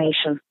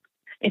vaccination.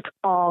 It's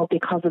all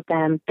because of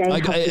them. They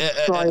have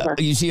destroyed us.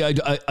 You see,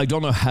 I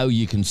don't know how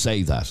you can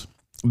say that,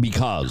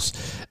 because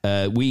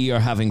we are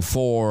having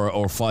 4,000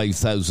 or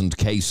 5,000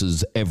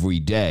 cases every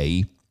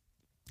day.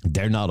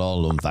 They're not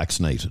all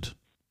unvaccinated.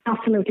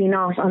 Absolutely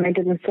not, and I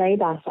didn't say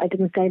that. I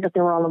didn't say that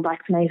they were all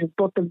unvaccinated,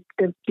 but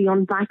the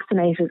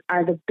unvaccinated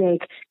are the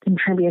big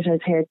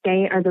contributors here.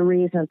 They are the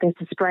reason that this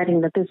is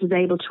spreading, that this is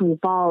able to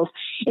evolve.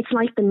 It's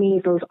like the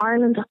measles.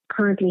 Ireland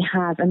currently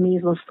has a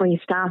measles-free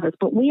status,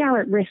 but we are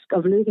at risk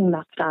of losing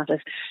that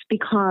status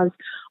because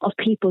of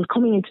people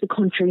coming into the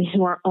country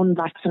who are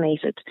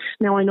unvaccinated.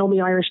 Now, I know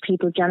the Irish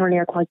people generally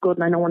are quite good,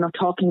 and I know we're not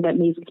talking about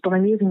measles, but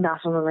I'm using that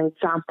as an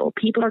example.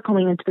 People are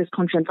coming into this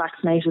country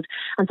unvaccinated,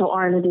 and so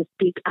Ireland is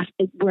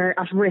we're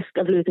at risk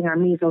of losing our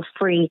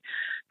measles-free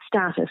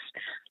status.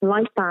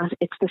 Like that,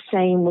 it's the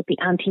same with the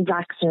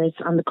anti-vaxxers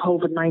and the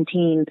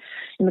COVID-19.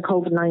 In the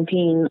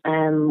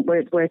COVID-19,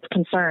 where it's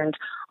concerned,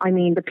 I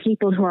mean, the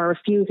people who are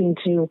refusing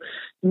to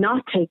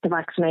not take the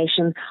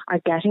vaccination are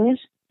getting it.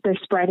 They're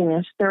spreading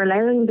it. They're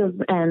allowing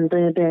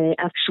the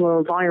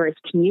actual virus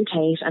to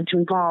mutate and to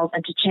evolve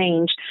and to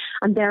change.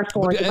 And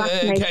therefore, the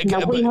vaccination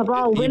that we have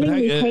all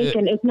willingly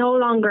taken is no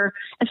longer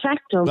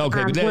effective.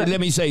 Okay, but let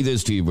me say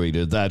this to you,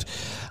 Breda, that,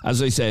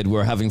 as I said,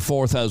 we're having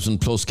 4,000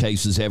 plus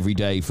cases every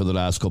day for the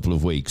last couple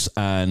of weeks.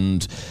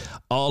 And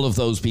all of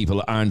those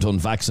people aren't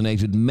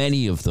unvaccinated.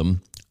 Many of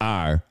them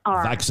are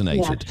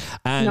vaccinated. Yes.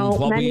 And no,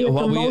 what many we of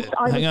what them, we most,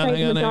 I would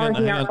say the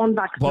majority are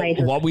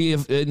unvaccinated. What we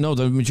have, no,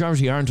 the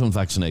majority aren't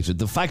unvaccinated.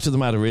 The fact of the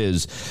matter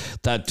is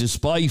that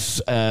despite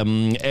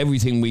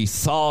everything we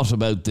thought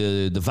about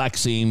the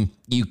vaccine,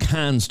 you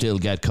can still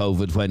get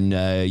COVID when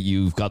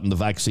you've gotten the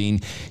vaccine.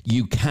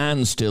 You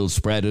can still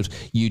spread it.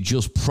 You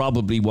just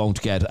probably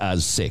won't get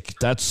as sick.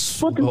 That's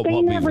what we've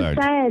learned.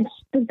 Said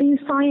that these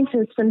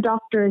scientists and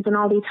doctors and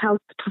all these health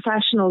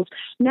professionals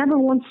never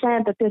once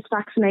said that this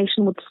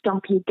vaccination would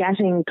stop you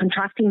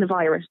contracting the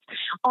virus.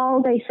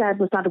 All they said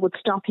was that it would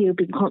stop you,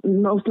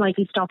 most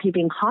likely stop you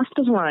being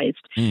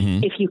hospitalized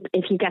if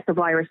you get the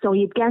virus. So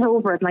you'd get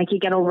over it like you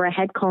get over a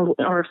head cold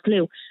or a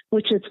flu,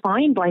 which is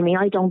fine by me.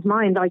 I don't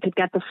mind. I could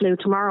get the flu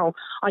tomorrow.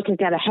 I could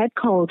get a head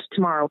cold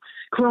tomorrow.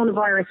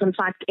 Coronavirus, in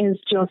fact, is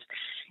just...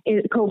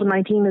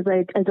 COVID-19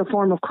 is a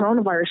form of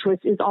coronavirus,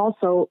 which is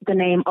also the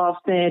name of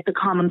the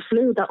common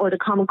flu or the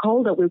common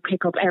cold that we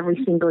pick up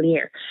every single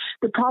year.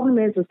 The problem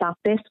is that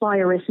this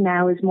virus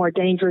now is more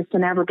dangerous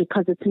than ever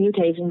because it's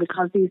mutating,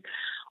 because these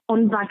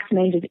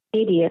unvaccinated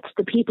idiots,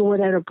 the people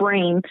without a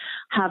brain,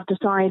 have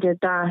decided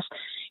that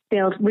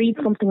they'll read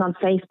something on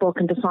Facebook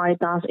and decide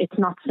that it's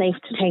not safe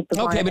to take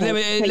the Okay, but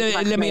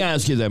let me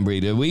ask you then,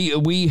 Breda.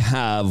 We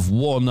have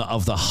one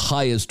of the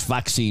highest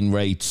vaccine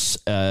rates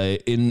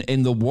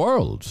in the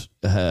world,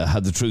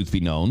 had the truth be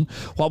known.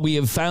 What we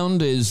have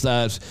found is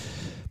that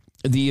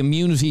the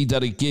immunity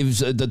that it gives,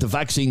 that the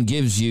vaccine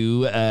gives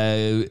you,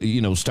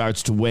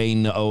 starts to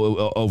wane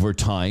over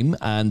time,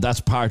 and that's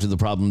part of the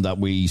problem that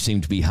we seem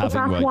to be having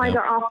right now. That's why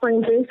they're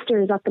offering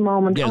boosters at the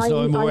moment. Yes,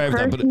 I'm aware of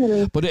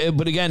that.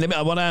 But again,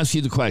 I want to ask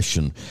you the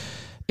question.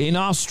 In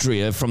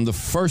Austria, from the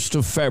 1st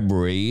of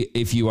February,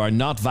 if you are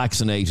not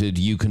vaccinated,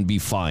 you can be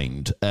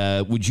fined.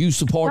 Would you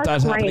support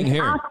that happening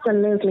here?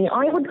 Absolutely.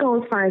 I would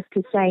go as far as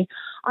to say,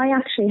 I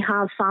actually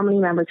have family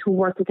members who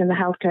work within the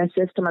healthcare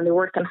system and they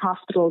work in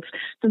hospitals.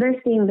 So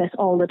they're seeing this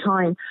all the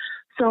time.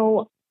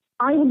 So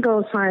I would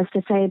go as far as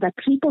to say that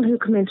people who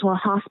come into a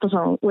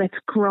hospital with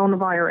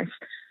coronavirus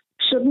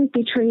should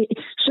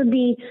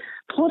be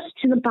put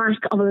to the back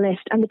of a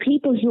list. And the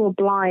people who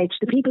oblige,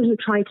 the people who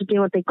tried to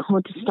do what they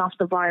could to stop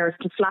the virus,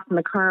 to flatten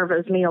the curve,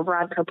 as Leo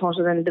Varadkar put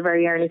it in the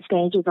very early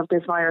stages of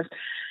this virus,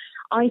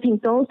 I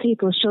think those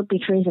people should be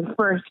treated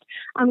first.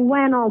 And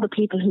when all the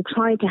people who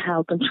tried to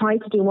help and tried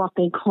to do what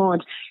they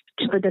could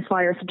for this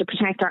virus and to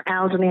protect our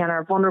elderly and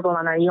our vulnerable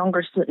and our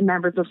younger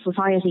members of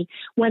society,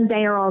 when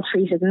they are all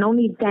treated, and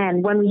only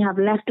then, when we have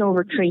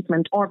leftover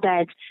treatment or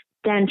beds,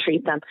 then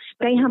treat them.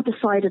 They have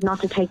decided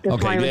not to take this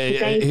virus.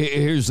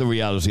 Here's the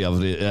reality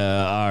of it.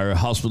 Our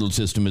hospital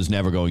system is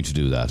never going to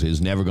do that.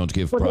 Is never going to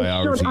give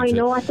priority. I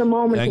know at the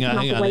moment it's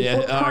not the way.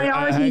 But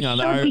priority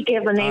should be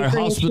given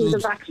to the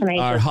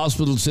vaccinated. Our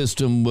hospital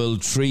system will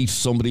treat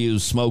somebody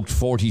who's smoked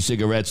 40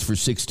 cigarettes for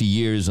 60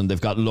 years and they've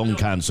got lung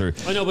cancer.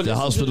 I know, but the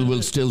hospital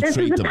will still treat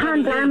them. This is a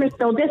pandemic,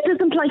 though. This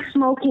isn't like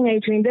smoking,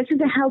 Adrian. This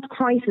is a health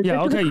crisis. This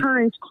is a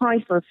current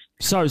crisis.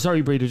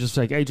 Sorry, Breda, just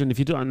like, Adrian, if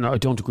you don't, I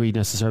don't agree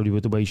necessarily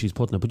with the way she's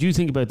putting it, but you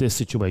think about this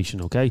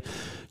situation, okay?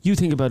 You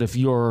think about if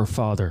your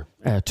father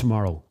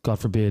tomorrow, God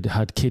forbid,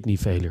 had kidney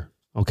failure,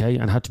 okay,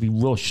 and had to be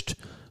rushed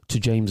to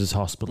James's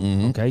hospital,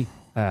 okay?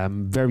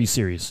 Very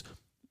serious.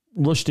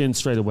 Rushed in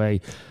straight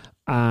away,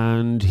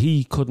 and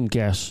he couldn't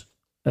get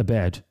a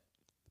bed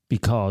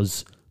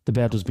because the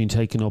bed was being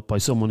taken up by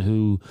someone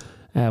who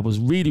was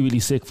really,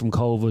 really sick from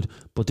COVID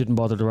but didn't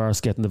bother their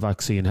arse getting the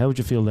vaccine. How would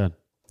you feel then?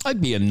 I'd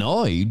be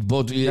annoyed,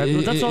 but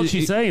that's all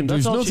she's saying.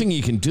 There's nothing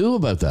you can do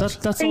about that.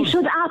 They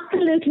should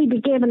absolutely be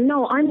given.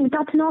 No,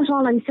 that's not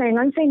all I'm saying.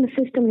 I'm saying the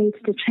system needs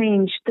to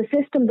change. The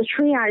system, the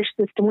triage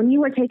system. When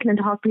you are taken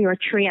into hospital, you are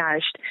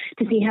triaged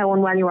to see how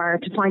unwell you are,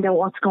 to find out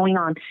what's going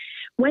on.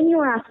 When you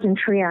are asked in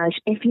triage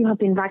if you have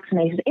been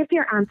vaccinated, if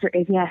your answer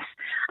is yes,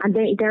 and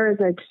there is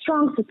a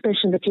strong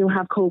suspicion that you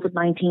have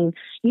COVID-19,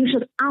 you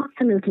should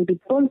absolutely be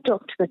bumped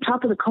up to the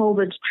top of the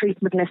COVID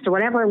treatment list, or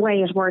whatever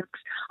way it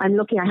works. I'm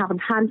lucky I haven't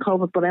had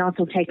COVID, but I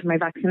also taken my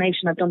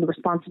vaccination. I've done the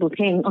responsible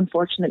thing.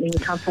 Unfortunately, we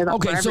can't say that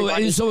for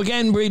everybody. So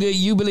again, Breda,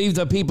 you believe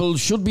that people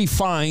should be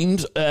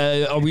fined,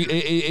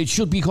 it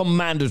should become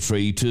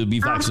mandatory to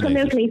be vaccinated?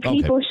 Absolutely.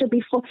 People should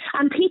be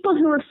and people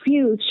who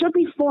refuse should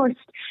be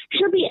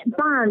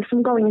banned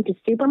from going into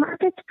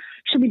supermarkets,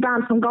 should be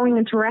banned from going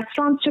into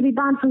restaurants, should be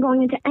banned from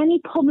going into any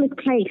public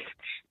place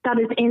that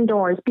is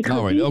indoors, because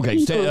people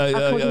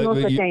are putting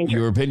us at danger.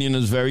 Your opinion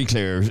is very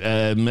clear.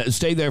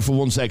 Stay there for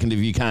 1 second if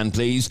you can,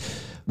 please.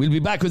 We'll be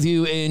back with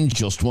you in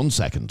just 1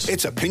 second.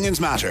 It's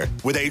Opinions Matter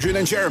with Adrian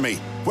and Jeremy,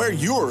 where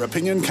your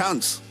opinion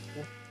counts.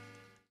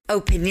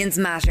 Opinions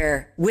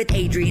Matter with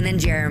Adrian and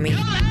Jeremy.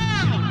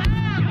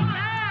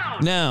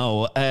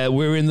 Now,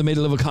 we're in the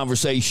middle of a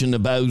conversation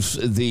about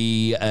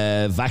the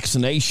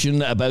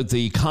vaccination, about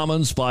the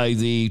comments by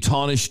the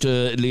tarnished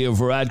Leo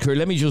Varadkar.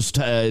 Let me just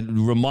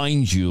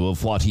remind you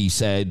of what he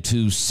said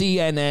to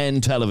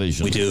CNN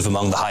television. We do have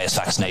among the highest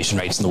vaccination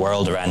rates in the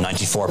world. Around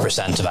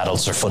 94% of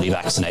adults are fully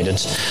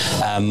vaccinated.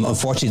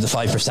 Unfortunately, the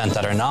 5%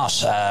 that are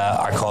not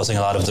are causing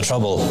a lot of the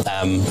trouble.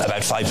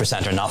 About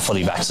 5% are not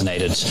fully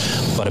vaccinated,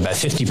 but about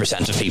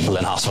 50% of people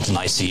in hospital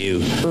and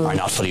ICU are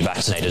not fully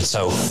vaccinated.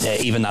 So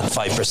even that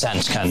 5%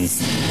 can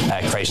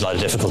create a lot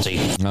of difficulty.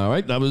 All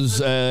right, that was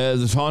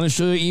the tarnish.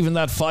 Even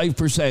that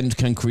 5%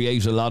 can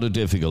create a lot of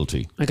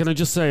difficulty. And can I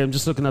just say, I'm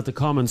just looking at the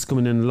comments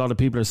coming in. A lot of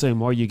people are saying,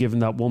 why are you giving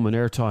that woman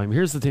airtime?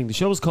 Here's the thing. The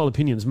show is called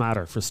Opinions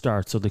Matter, for a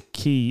start, so the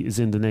key is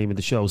in the name of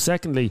the show.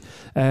 Secondly,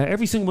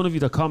 every single one of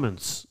you that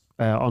comments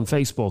on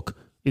Facebook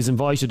is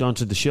invited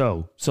onto the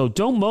show. So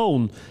don't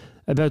moan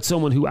about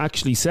someone who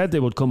actually said they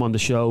would come on the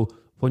show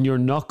when you're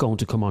not going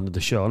to come onto the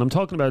show. And I'm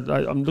talking about,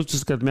 I'm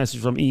just got a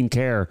message from Ian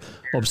Kerr,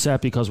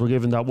 upset because we're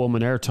giving that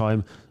woman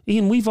airtime.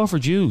 Ian, we've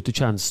offered you the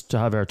chance to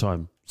have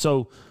airtime.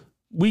 So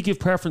we give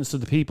preference to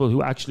the people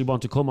who actually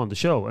want to come on the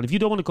show. And if you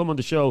don't want to come on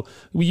the show,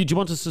 do you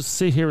want us to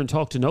sit here and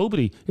talk to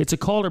nobody? It's a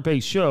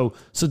caller-based show,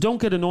 so don't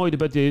get annoyed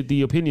about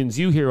the opinions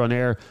you hear on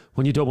air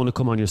when you don't want to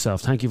come on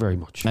yourself. Thank you very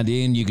much. And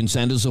Ian, you can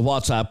send us a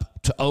WhatsApp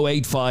to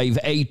 085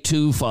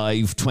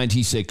 825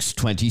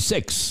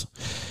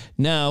 2626.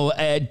 Now,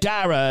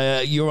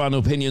 Dara, you're on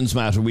Opinions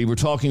Matter. We were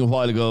talking a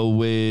while ago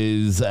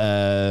with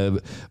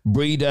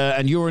Breda,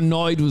 and you're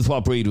annoyed with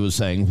what Breda was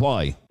saying.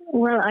 Why?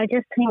 Well, I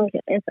just think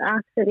it's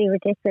absolutely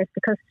ridiculous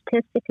because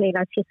statistically,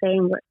 like she's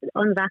saying,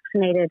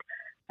 unvaccinated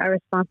are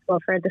responsible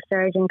for the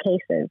surge in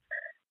cases.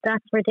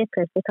 That's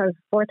ridiculous because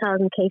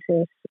 4,000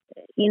 cases,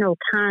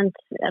 can't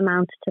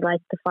amount to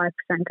like the 5%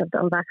 of the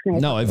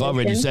unvaccinated. No, I've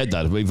already said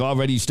that. We've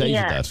already stated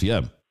that,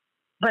 yeah.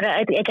 But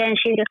again,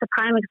 she's just a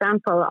prime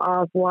example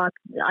of what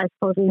I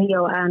suppose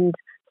Leo and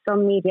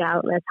some media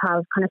outlets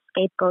have kind of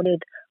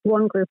scapegoated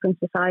one group in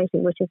society,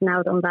 which is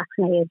now the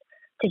unvaccinated,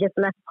 to just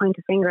let's point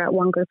a finger at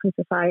one group in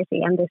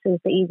society, and this is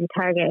the easy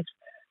target.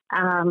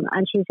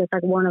 And she's just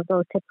like one of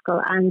those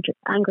typical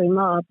angry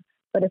mob,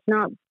 but it's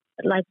not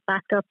like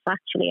backed up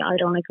factually. I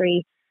don't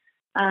agree.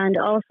 And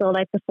also,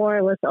 like before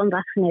it was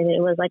unvaccinated,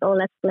 it was like, oh,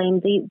 let's blame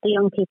the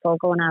young people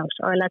going out,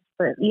 or let's,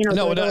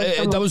 No,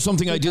 that was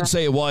something I did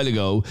say a while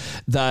ago,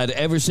 that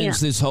ever since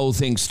this whole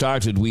thing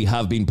started, we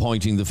have been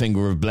pointing the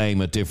finger of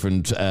blame at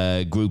different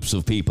groups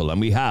of people,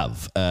 and we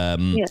have.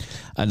 And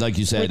like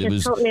you said, it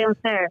was totally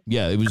unfair.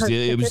 Yeah, it was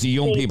the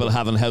young people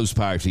having house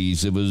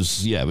parties. It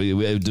was it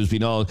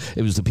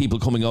was the people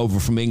coming over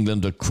from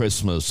England at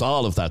Christmas,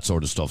 all of that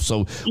sort of stuff.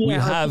 So we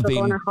have been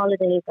going on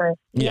holidays.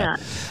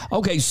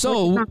 Okay,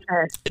 so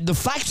the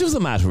fact of the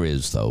matter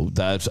is, though,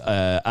 that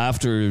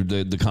after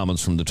the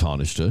comments from the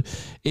Taoiseach,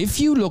 if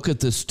you look at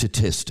the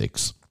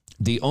statistics,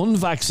 the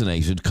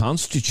unvaccinated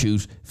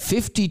constitute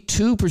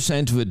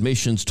 52% of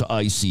admissions to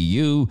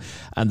ICU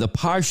and the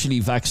partially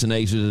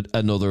vaccinated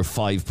another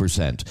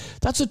 5%.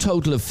 That's a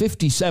total of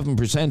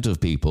 57% of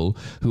people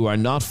who are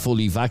not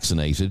fully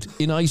vaccinated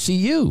in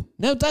ICU.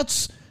 Now,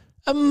 that's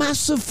a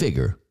massive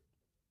figure.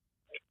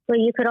 Well,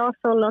 you could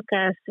also look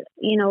at,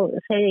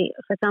 say,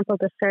 for example,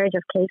 the surge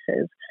of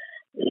cases.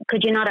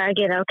 Could you not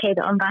argue that, okay,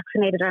 the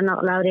unvaccinated are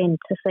not allowed in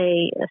to,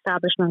 say,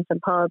 establishments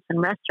and pubs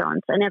and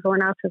restaurants, and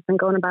everyone else has been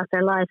going about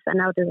their lives, and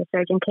now there's a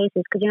surge in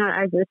cases? Could you not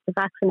argue it's the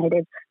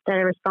vaccinated that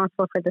are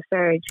responsible for the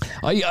surge?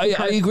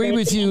 I agree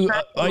with you.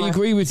 I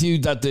agree with you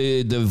that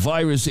the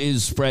virus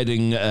is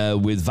spreading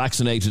with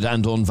vaccinated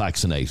and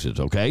unvaccinated,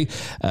 okay?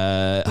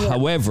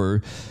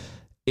 However,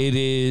 it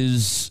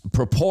is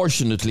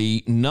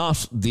proportionately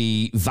not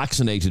the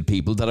vaccinated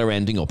people that are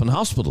ending up in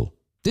hospital.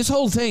 This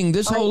whole thing,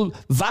 whole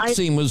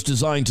vaccine was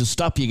designed to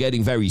stop you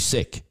getting very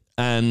sick,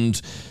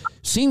 and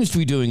seems to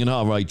be doing an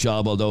all right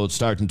job, although it's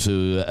starting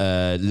to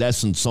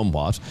lessen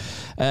somewhat.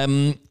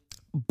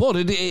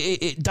 But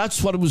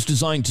that's what it was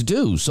designed to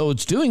do. So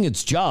it's doing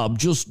its job,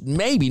 just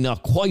maybe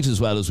not quite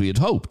as well as we had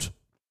hoped.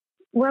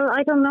 Well,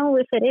 I don't know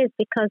if it is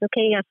because,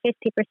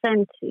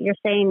 50% you're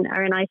saying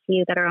are in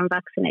ICU that are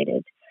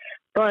unvaccinated.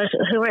 But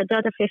who are the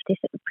other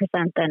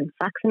 50% then?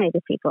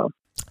 Vaccinated people.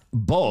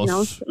 But,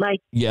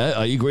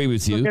 I agree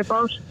with you.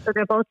 So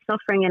they're both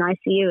suffering in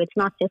ICU. It's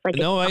not just like...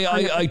 No,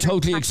 I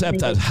totally accept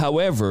that.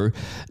 However,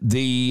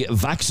 the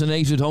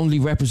vaccinated only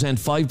represent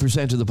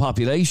 5% of the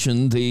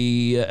population.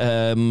 The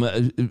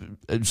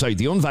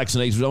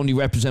unvaccinated only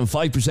represent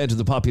 5% of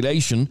the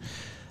population,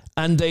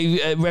 and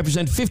they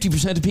represent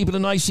 50% of people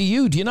in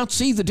ICU. Do you not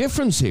see the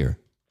difference here?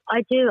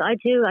 I do. I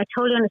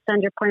totally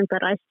understand your point,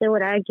 but I still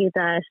would argue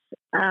that,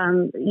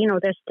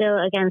 there's still,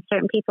 again,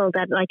 certain people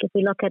that, like, if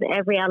we look at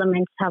every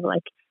element, have,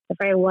 like, a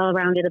very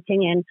well-rounded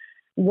opinion.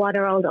 What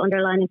are all the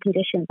underlying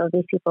conditions of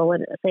these people,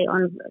 whether, say,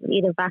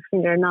 either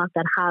vaccinated or not,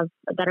 that are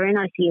in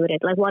ICU with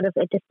it? Like, what if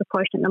a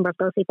disproportionate number of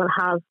those people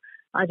have,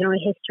 I don't know, a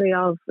history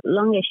of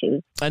lung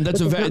issues? And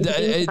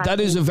that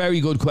is a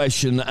very good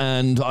question,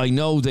 and I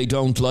know they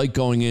don't like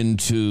going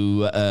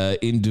into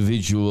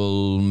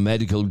individual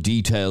medical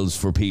details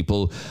for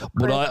people,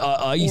 but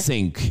I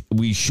think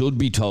we should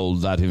be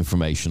told that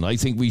information. I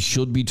think we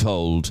should be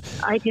told.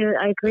 I do.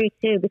 I agree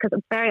too, because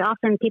very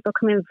often people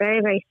come in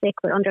very, very sick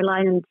with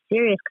underlying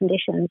serious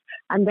conditions,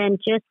 and then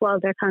just while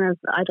they're kind of,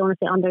 I don't want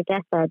to say on their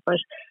deathbed, but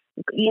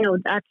at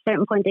a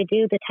certain point they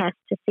do the test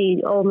to see,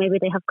 maybe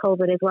they have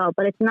COVID as well.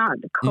 But it's not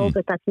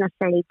COVID that's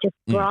necessarily just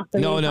brought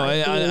them. No,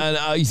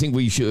 I think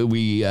we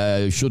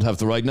should have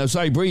the right. Now,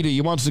 sorry, Breda,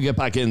 you wanted to get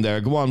back in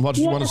there. Go on, what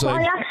did you want to say?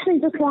 I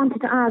actually just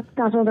wanted to ask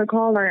that other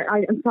caller.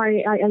 I'm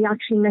sorry, I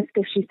actually missed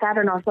if she said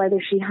or not whether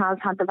she has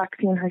had the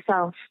vaccine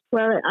herself.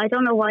 Well, I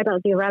don't know why that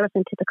would be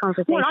relevant to the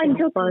conversation. Well, I'm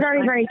just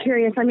very, very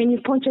curious. I mean,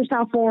 you've put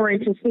yourself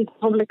forward to speak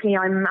publicly.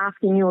 I'm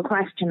asking you a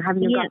question. Have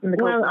you gotten the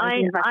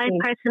COVID-19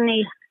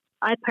 vaccine?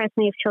 I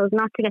personally have chosen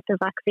not to get the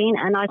vaccine,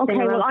 and I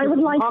would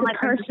like to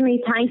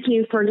personally thank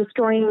you for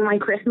destroying my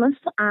Christmas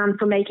and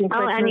for making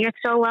Christmas and you're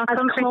so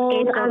welcome as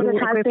cold as it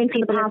has been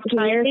for the past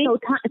 2 years. So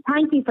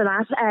thank you for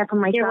that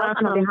from myself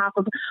and on behalf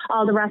of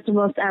all the rest of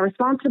us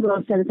responsible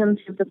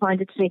citizens who've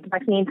decided to take the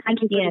vaccine.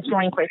 Thank you for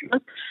destroying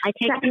Christmas. I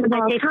take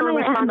full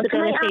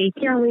responsibility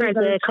for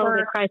the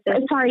COVID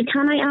crisis. Sorry,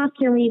 can I ask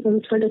your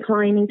reasons for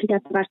declining to get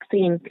the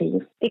vaccine,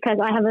 please?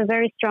 Because I have a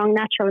very strong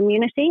natural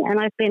immunity, and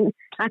I've been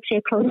actually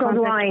a close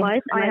contact.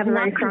 I have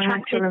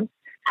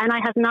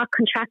not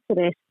contracted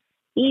it,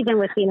 even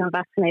with being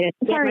unvaccinated.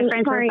 Sorry.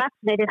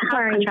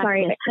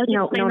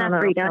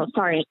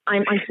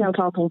 I'm still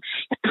talking.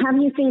 Have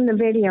you seen the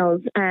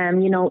videos,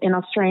 in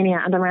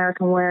Australia and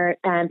America where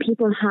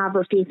people have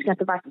refused to get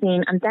the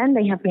vaccine, and then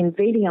they have been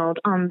videoed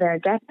on their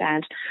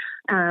deathbed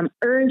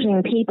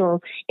urging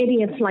people,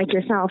 idiots like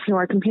yourself who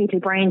are completely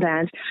brain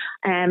dead,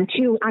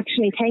 to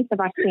actually take the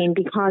vaccine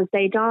because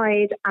they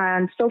died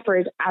and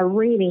suffered a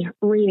really,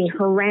 really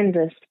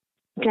horrendous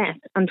death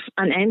and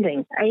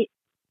ending.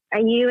 Are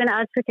you an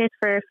advocate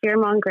for fear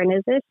mongering?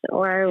 Is it,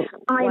 or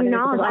I'm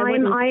not?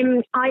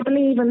 I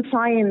believe in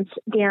science,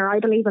 dear. I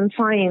believe in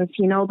science.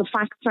 You know, the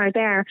facts are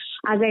there.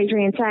 As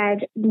Adrian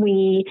said,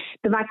 the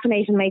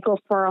vaccination make up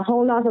for a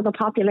whole lot of the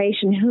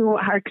population who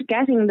are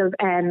getting the,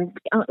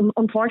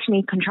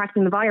 unfortunately,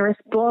 contracting the virus.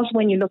 But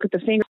when you look at the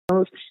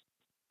figures,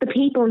 the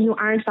people who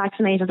aren't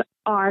vaccinated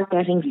are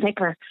getting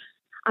sicker.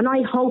 And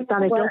I hope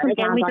that it doesn't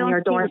land on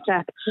your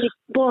doorstep.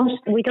 But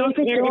we don't. If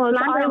it does,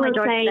 I will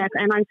say,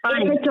 and I'm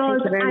fine. If it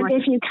does, and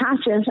if you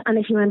catch it, and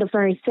if you end up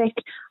very sick,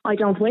 I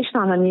don't wish that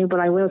on you,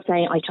 but I will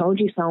say, I told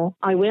you so.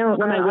 I will,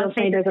 and I will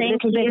say there's a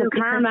little bit of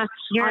karma.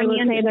 I will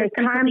say there's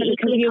karma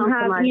because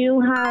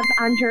you have,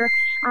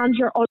 and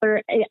your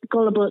other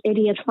gullible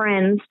idiot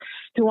friends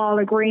who all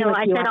agree with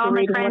you. No, I said all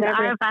my friends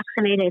are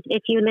vaccinated.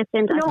 If you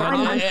listened,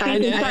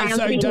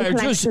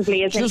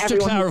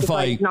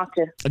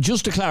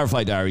 just to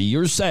clarify, Darry,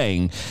 you're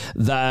saying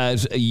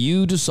that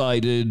you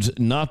decided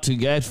not to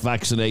get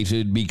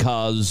vaccinated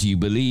because you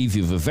believe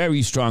you have a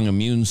very strong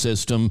immune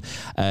system,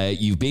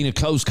 you've been a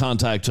close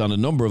contact on a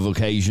number of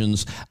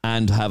occasions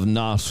and have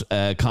not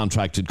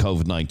contracted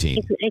COVID-19.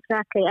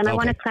 Exactly, and I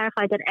want to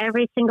clarify that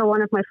every single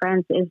one of my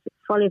friends is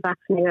fully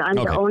vaccinated. I'm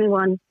the only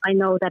one I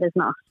know that is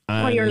not.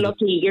 Well, you're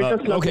lucky. You're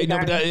just lucky. Okay, no,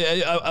 but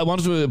I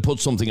wanted to put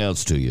something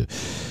else to you.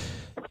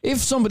 If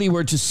somebody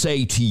were to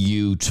say to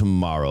you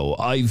tomorrow,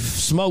 I've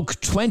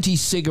smoked 20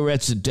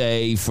 cigarettes a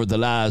day for the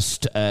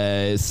last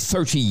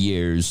 30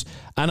 years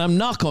and I'm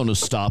not going to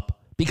stop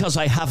because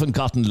I haven't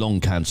gotten lung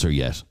cancer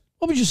yet,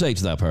 what would you say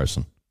to that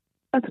person?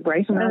 That's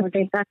great. I would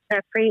say that's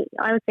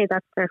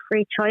their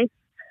free choice.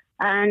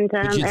 And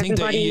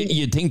but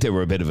you'd think they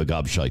were a bit of a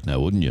gobshite now,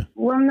 wouldn't you?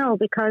 Well, no,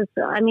 because,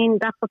 I mean,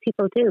 that's what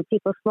people do.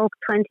 People smoke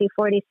 20,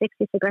 40,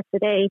 60 cigarettes a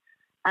day.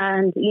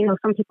 And, you know,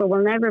 some people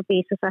will never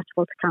be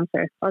susceptible to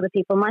cancer. Other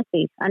people might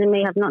be. And it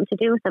may have nothing to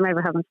do with them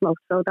ever having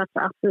smoked. So that's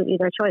absolutely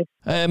their choice.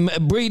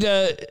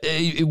 Breda,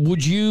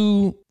 would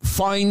you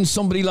fine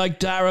somebody like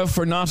Dara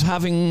for not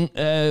having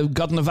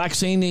gotten the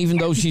vaccine, even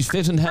though she's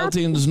fit and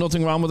healthy and there's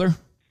nothing wrong with her?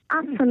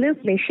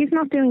 Absolutely. She's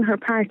not doing her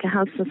part to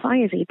help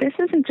society. This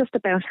isn't just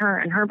about her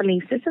and her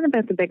beliefs. This is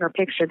about the bigger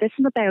picture. This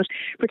is about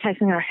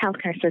protecting our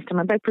healthcare system,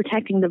 about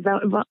protecting the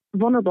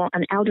vulnerable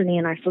and elderly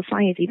in our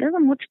society. There's a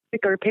much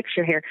bigger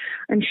picture here.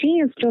 And she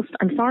is just,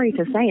 I'm sorry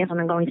to say it, and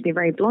I'm going to be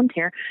very blunt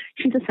here,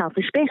 she's a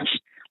selfish bitch,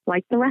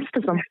 like the rest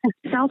of them.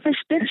 Selfish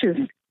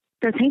bitches.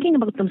 They're thinking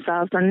about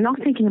themselves. They're not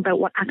thinking about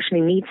what actually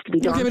needs to be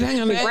done. Okay, but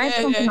hang on.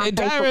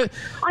 Dara,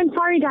 I'm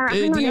sorry, Dara.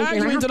 The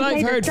argument that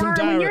I've heard from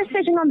Dara... When you're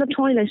sitting on the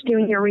toilet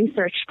doing your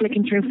research,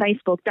 flicking through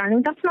Facebook,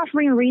 darling, that's not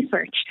real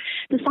research.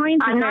 The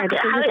science is there.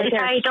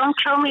 Sorry, don't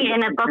throw me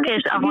in a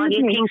bucket of all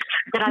you think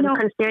that I'm a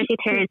conspiracy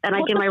theorist and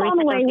I do my research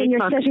on when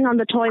you're sitting on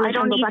the toilet. I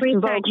don't need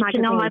research to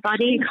know my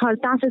body. Because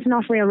that is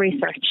not real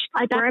research.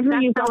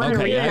 Wherever you go in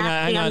research,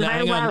 I'm a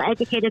very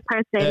well-educated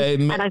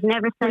person and I've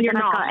never said that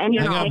I've got any...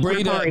 Hang on,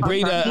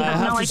 Breda, I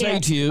have to say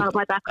to you,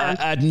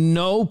 at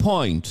no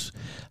point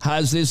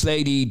has this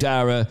lady,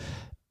 Dara,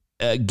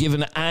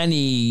 given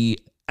any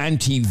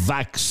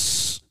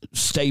anti-vax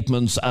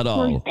statements at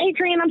all. Well,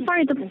 Adrian, I'm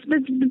sorry,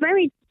 the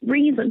very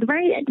reason, the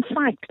very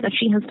fact that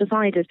she has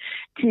decided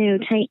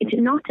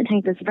not to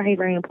take this very,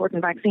 very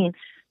important vaccine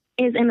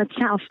is in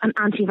itself an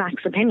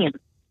anti-vax opinion.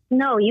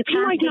 No, you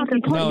can't.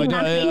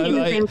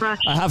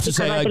 I have to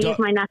say, I believe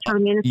my natural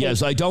immunity.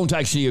 Yes, I don't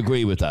actually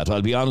agree with that.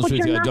 I'll be honest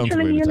with you. I don't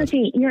agree with that.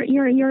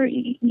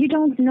 You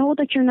don't know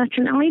that you're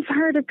natural. I've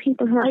heard of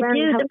people who are very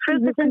healthy. The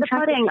proof is in the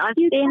pudding.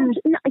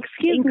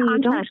 Excuse me, you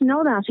don't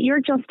know that.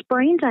 You're just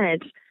brain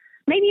dead.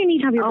 Maybe you need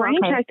to have your brain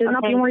checked and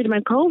not be worried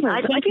about COVID.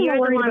 I think you're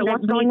worried about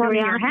what's going on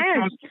in your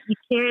head.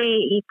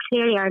 You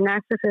clearly are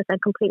narcissist and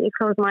completely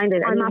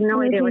closed-minded. And you have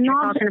no idea what you're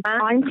talking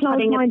about. I'm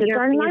closed-minded.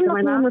 Darling, I'm not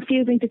the one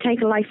refusing to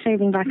take a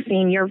life-saving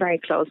vaccine. You're very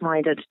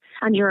closed-minded.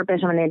 And you're a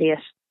bit of an idiot.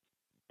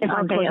 If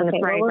I'm putting it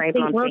very, very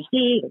bluntly.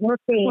 We'll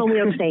see. Well,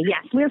 we'll see.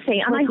 Yes, we'll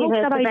see. And I hope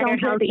that I don't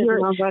hope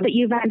that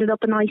you've ended up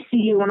in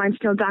ICU and I'm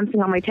still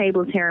dancing on my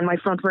tables here in my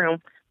front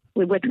room.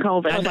 With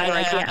COVID.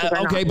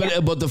 Okay,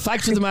 but the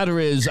fact of the matter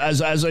is,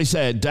 as I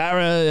said,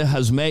 Dara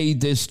has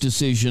made this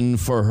decision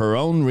for her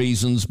own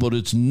reasons, but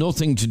it's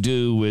nothing to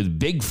do with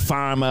big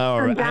pharma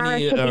or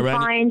any.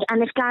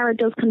 And if Dara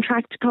does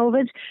contract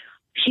COVID,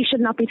 she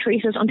should not be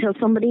treated until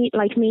somebody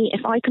like me,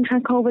 if I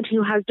contract COVID,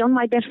 who has done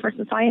my bit for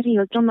society, who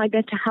has done my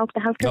bit to help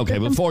the healthcare system. Okay,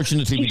 but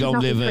fortunately we don't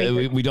live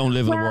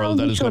in a world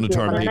that is going to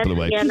turn people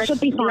away. Yeah, should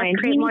be fine.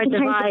 Create more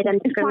divide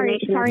and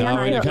discrimination.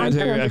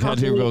 I can't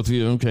hear both of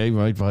you. Okay,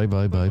 right, bye.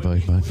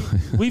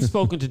 We've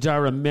spoken to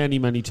Dara many,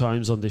 many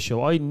times on this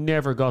show. I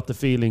never got the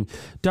feeling.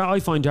 I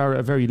find Dara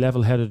a very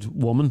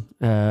level-headed woman,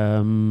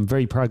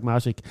 very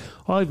pragmatic.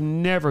 I've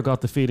never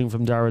got the feeling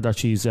from Dara that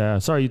she's...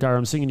 sorry, Dara,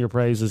 I'm singing your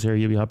praises here.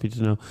 You'll be happy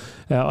to know.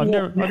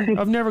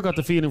 I've never got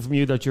the feeling from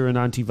you that you're an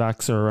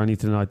anti-vaxxer or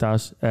anything like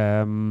that.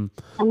 And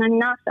I'm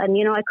not. And,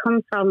 I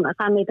come from a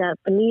family that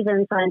believe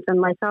in science, and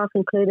myself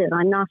included.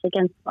 I'm not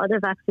against other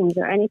vaccines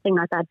or anything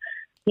like that.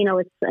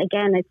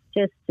 It's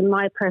just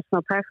my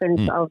personal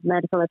preference of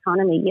medical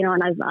autonomy,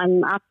 and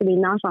I'm absolutely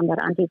not on that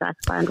anti-vax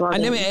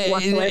bandwagon.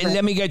 And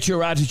let me get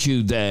your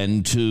attitude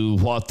then to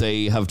what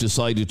they have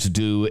decided to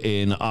do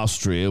in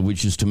Austria,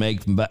 which is to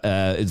make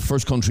the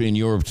first country in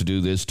Europe to do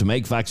this, to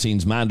make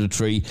vaccines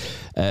mandatory.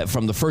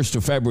 From the 1st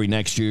of February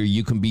next year,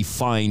 you can be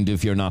fined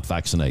if you're not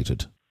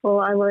vaccinated. Well,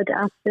 I would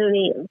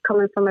absolutely,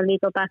 coming from a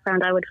legal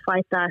background, I would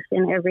fight that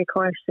in every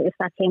court if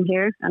that came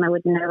here, and I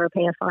would never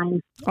pay a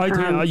fine.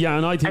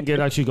 I think it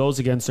actually goes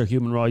against their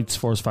human rights,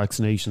 forced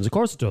vaccinations. Of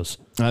course it does.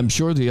 I'm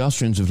sure the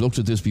Austrians have looked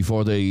at this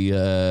before they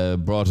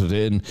brought it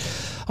in.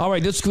 All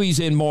right, let's squeeze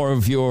in more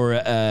of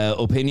your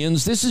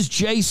opinions. This is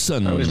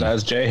Jason. How's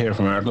lads? Jay here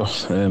from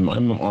Varadkar.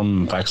 I'm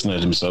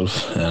unvaccinated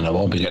myself, and I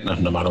won't be getting it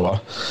no matter what.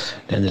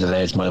 At the end of the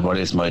day, it's my body,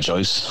 it's my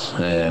choice.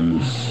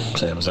 Same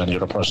as any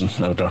other person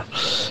out there.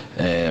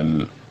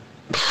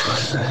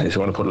 If you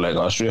want to put it like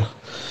Austria,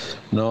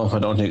 no, I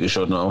don't think you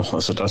should. No,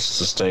 so that's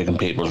just taking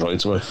people's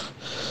rights away.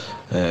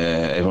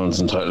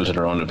 Everyone's entitled to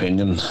their own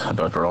opinion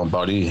about their own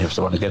body. If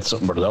they want to get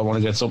something or they don't want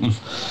to get something,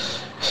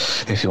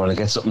 if you want to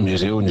get something, you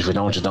do, and if you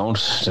don't, you don't.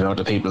 The amount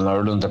of people in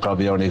Ireland, they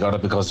probably only got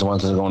it because they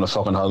wanted to go on a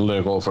fucking holiday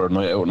or go for a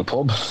night out in a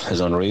pub is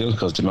unreal,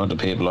 because the amount of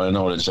people I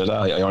know that said,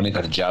 I only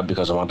got a jab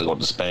because I want to go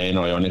to Spain,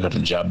 or I only got a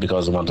jab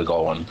because I want to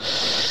go on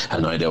a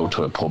night out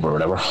to a pub or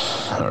whatever,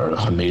 or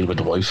a meal with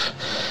the wife.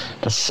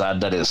 That's sad,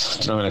 that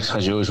is.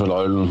 As usual,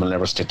 Ireland will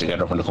never stick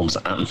together when it comes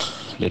to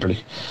anything, literally.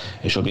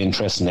 It should be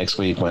interesting next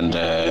week when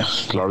the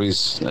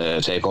lorries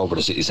take over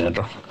the city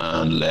centre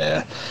and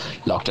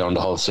lock down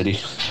the whole city.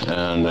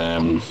 And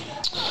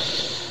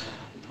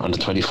on the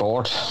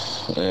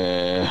 24th,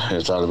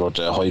 it's all about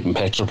the hike in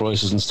petrol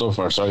prices and stuff,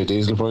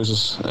 diesel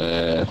prices.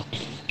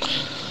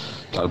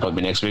 That'll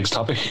probably be next week's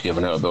topic,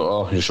 giving out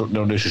about, you're shutting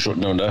down this, you're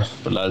shutting down that.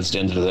 But lads, at the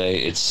end of the day,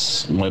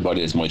 it's my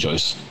body, it's my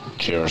choice.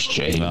 Cheers,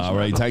 Jay. All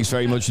right, thanks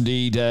very much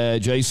indeed,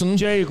 Jason.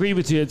 Jay, agree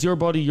with you. It's your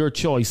body, your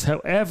choice.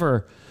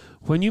 However,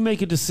 when you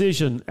make a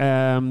decision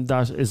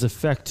that is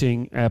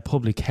affecting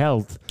public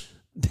health,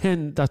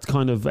 then that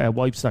kind of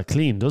wipes that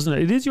clean, doesn't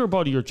it? It is your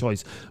body, your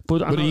choice.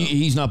 But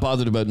he's not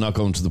bothered about not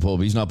going to the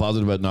pub. He's not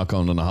bothered about not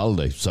going on a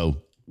holiday. So,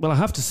 well, I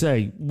have to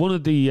say, one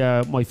of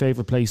the my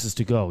favourite places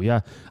to go,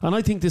 and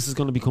I think this is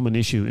going to become an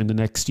issue in the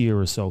next year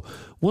or so.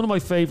 One of my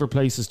favourite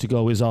places to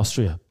go is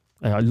Austria.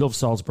 I love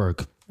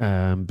Salzburg.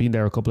 Been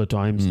there a couple of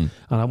times, and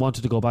I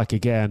wanted to go back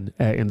again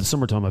in the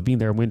summertime. I've been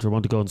there in winter, I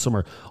want to go in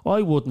summer.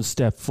 I wouldn't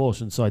step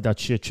foot inside that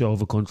shit show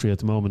of a country at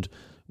the moment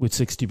with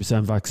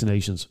 60%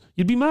 vaccinations.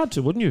 You'd be mad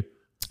to, wouldn't you?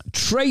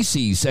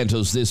 Tracy sent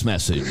us this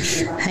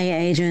message.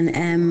 Hey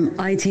Adrian,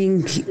 I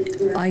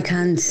think I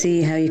can't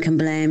see how you can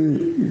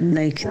blame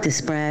the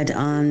spread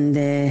on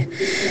the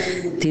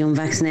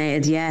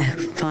unvaccinated. Yeah,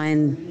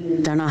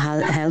 fine, they're not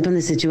helping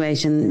the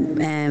situation,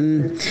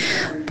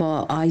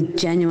 but I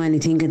genuinely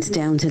think it's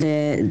down to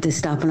the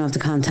stopping of the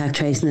contact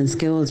tracing in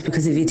schools,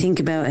 because if you think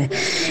about it,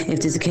 if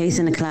there's a case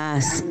in a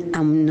class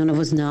and none of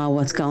us know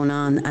what's going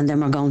on, and then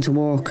we're going to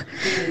work,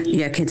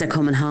 your kids are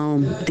coming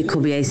home, they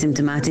could be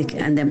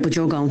asymptomatic, but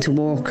you're going to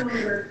work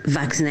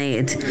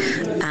vaccinated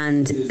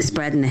and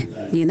spreading it.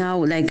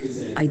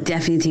 I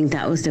definitely think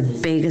that was the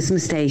biggest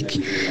mistake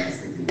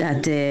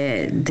that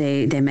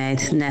they made,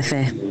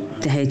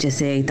 NEFA, the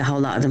HSE, the whole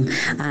lot of them,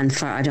 and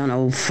for I don't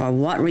know for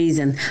what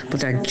reason, but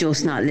they're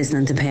just not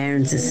listening to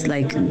parents. It's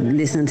like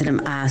listening to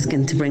them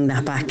asking to bring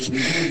that back.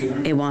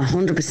 It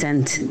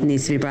 100%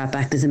 needs to be brought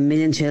back. There's 1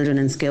 million children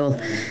in school,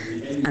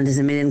 and there's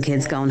 1 million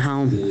kids going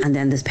home, and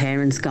then there's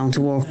parents going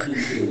to work.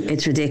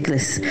 It's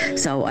ridiculous.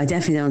 So I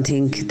definitely don't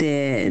think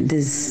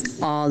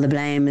there's all the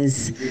blame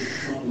is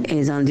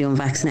on the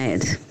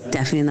unvaccinated.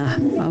 Definitely not.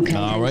 Okay.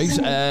 All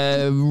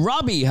right.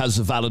 Robbie has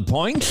a valid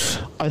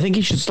point. I think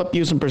he should stop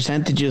using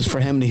percentages for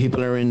how many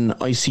people are in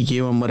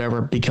ICU and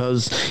whatever,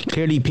 because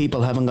clearly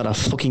people haven't got a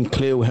fucking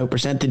clue how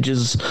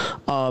percentages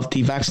of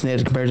the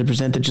vaccinated compared to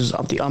percentages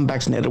of the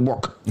unvaccinated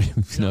work.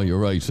 No, you're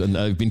right. And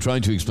I've been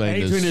trying to explain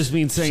this. Adrian has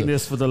been saying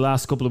this for the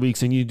last couple of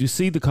weeks, and you do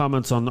see the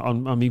comments on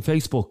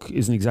Facebook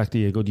isn't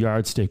exactly a good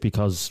yardstick,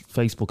 because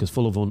Facebook is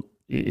full of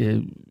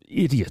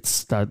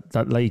idiots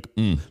that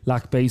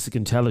lack basic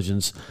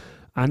intelligence.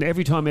 And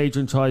every time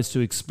Adrian tries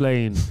to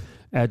explain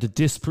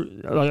basically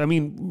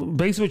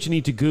what you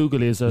need to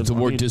Google is the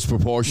word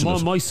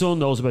disproportionate. My son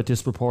knows about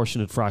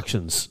disproportionate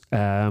fractions,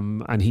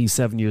 and he's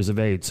 7 years of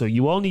age. So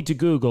you all need to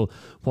Google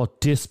what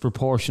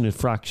disproportionate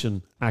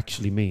fraction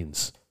actually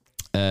means.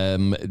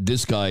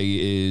 This guy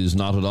is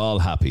not at all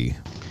happy.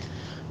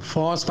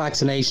 Forced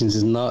vaccinations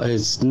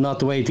is not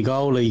the way to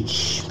go.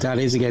 That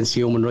is against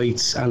human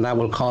rights, and that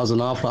will cause an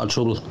awful lot of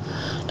trouble.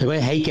 I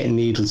hate getting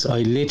needles.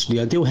 I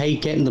do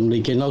hate getting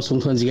them.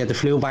 Sometimes you get the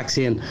flu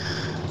vaccine,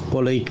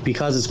 but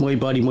because it's my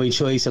body, my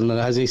choice, and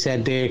as I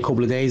said there a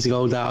couple of days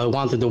ago, that I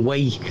wanted to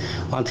wait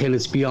until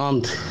it's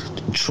beyond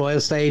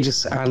trial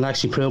stages and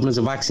actually proven as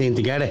a vaccine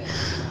to get it.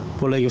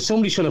 But like, if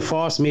somebody's trying to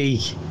force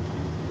me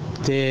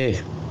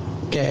to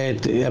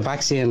get a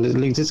vaccine,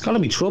 like, there's gonna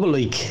be trouble.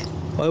 Like,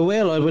 I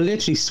will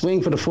literally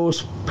swing for the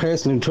first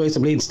person who tries to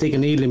bleed and stick a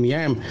needle in my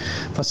arm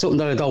for something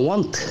that I don't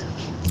want.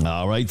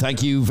 All right,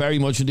 thank you very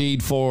much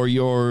indeed for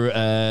your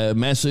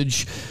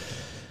message.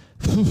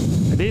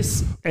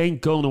 This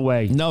ain't going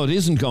away. No, it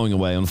isn't going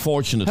away,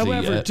 unfortunately.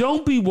 However,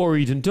 don't be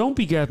worried, and don't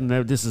be getting...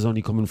 Now, this is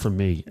only coming from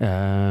me.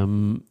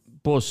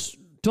 But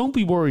don't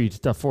be worried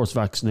that forced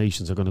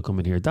vaccinations are going to come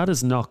in here. That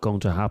is not going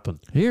to happen.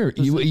 Here,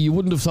 you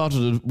wouldn't have thought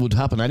it would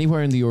happen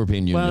anywhere in the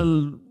European Union.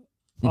 Well,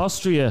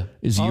 Austria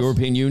is a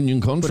European Union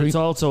country, but it's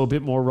also a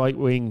bit more right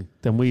wing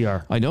than we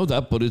are. I know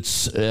that, but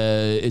it's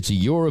a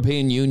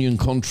European Union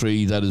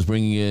country that is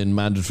bringing in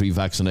mandatory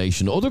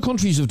vaccination. Other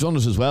countries have done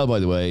it as well, by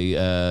the way,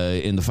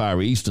 in the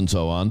Far East and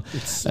so on.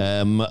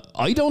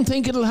 I don't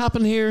think it'll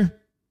happen here,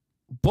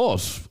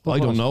 but I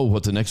don't know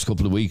what the next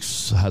couple of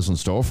weeks has in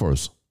store for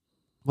us.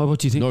 Well, what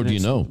do you think? Nor do you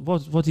know.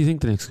 What do you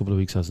think the next couple of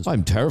weeks has in store?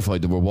 I'm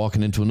terrified that we're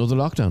walking into another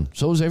lockdown.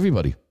 So is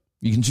everybody.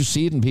 You can just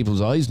see it in people's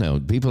eyes now.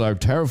 People are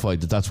terrified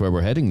that that's where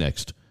we're heading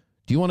next.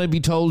 Do you want to be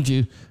told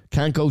you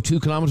can't go 2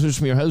 kilometres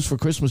from your house for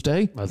Christmas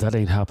Day? Well, that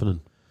ain't happening.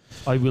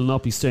 I will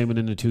not be staying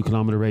within a 2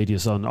 kilometre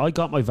radius on. I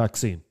got my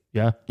vaccine,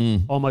 yeah?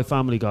 All my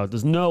family got.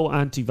 There's no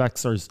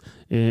anti-vaxxers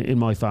in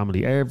my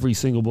family. Every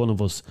single one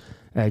of us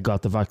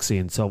got the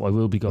vaccine, so I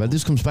will be going. Well,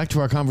 this comes back to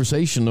our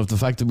conversation of the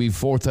fact that we've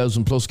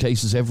 4,000 plus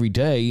cases every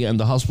day and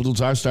the hospitals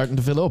are starting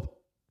to fill up.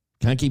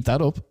 Can't keep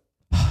that up.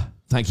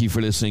 Thank you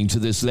for listening to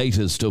this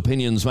latest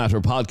Opinions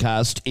Matter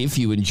podcast. If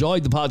you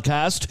enjoyed the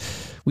podcast,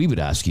 we would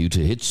ask you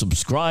to hit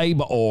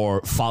subscribe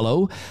or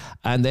follow,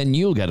 and then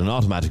you'll get an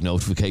automatic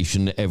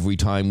notification every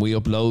time we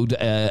upload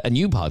a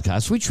new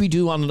podcast, which we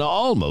do on an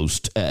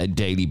almost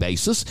daily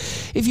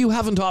basis. If you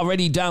haven't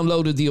already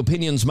downloaded the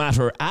Opinions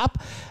Matter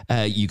app,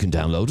 you can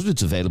download it.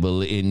 It's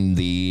available in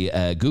the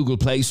Google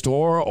Play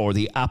Store or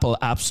the Apple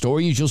App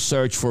Store. You just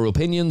search for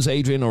Opinions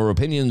Adrian or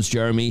Opinions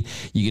Jeremy.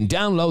 You can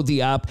download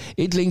the app.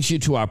 It links you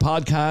to our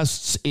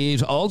podcasts.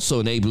 It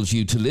also enables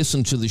you to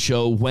listen to the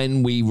show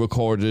when we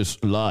record it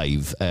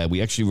live.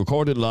 We actually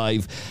record it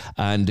live,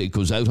 and it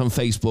goes out on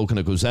Facebook and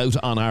it goes out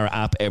on our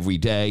app every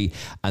day,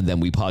 and then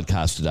we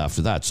podcast it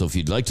after that. So if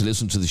you'd like to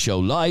listen to the show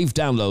live,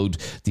 download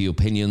the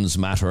Opinions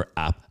Matter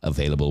app,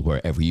 available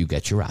wherever you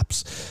get your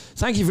apps.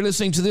 Thank you for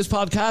listening to this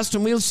podcast,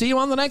 and we'll see you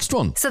on the next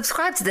one.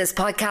 Subscribe to this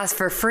podcast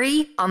for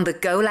free on the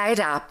Go Loud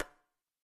app.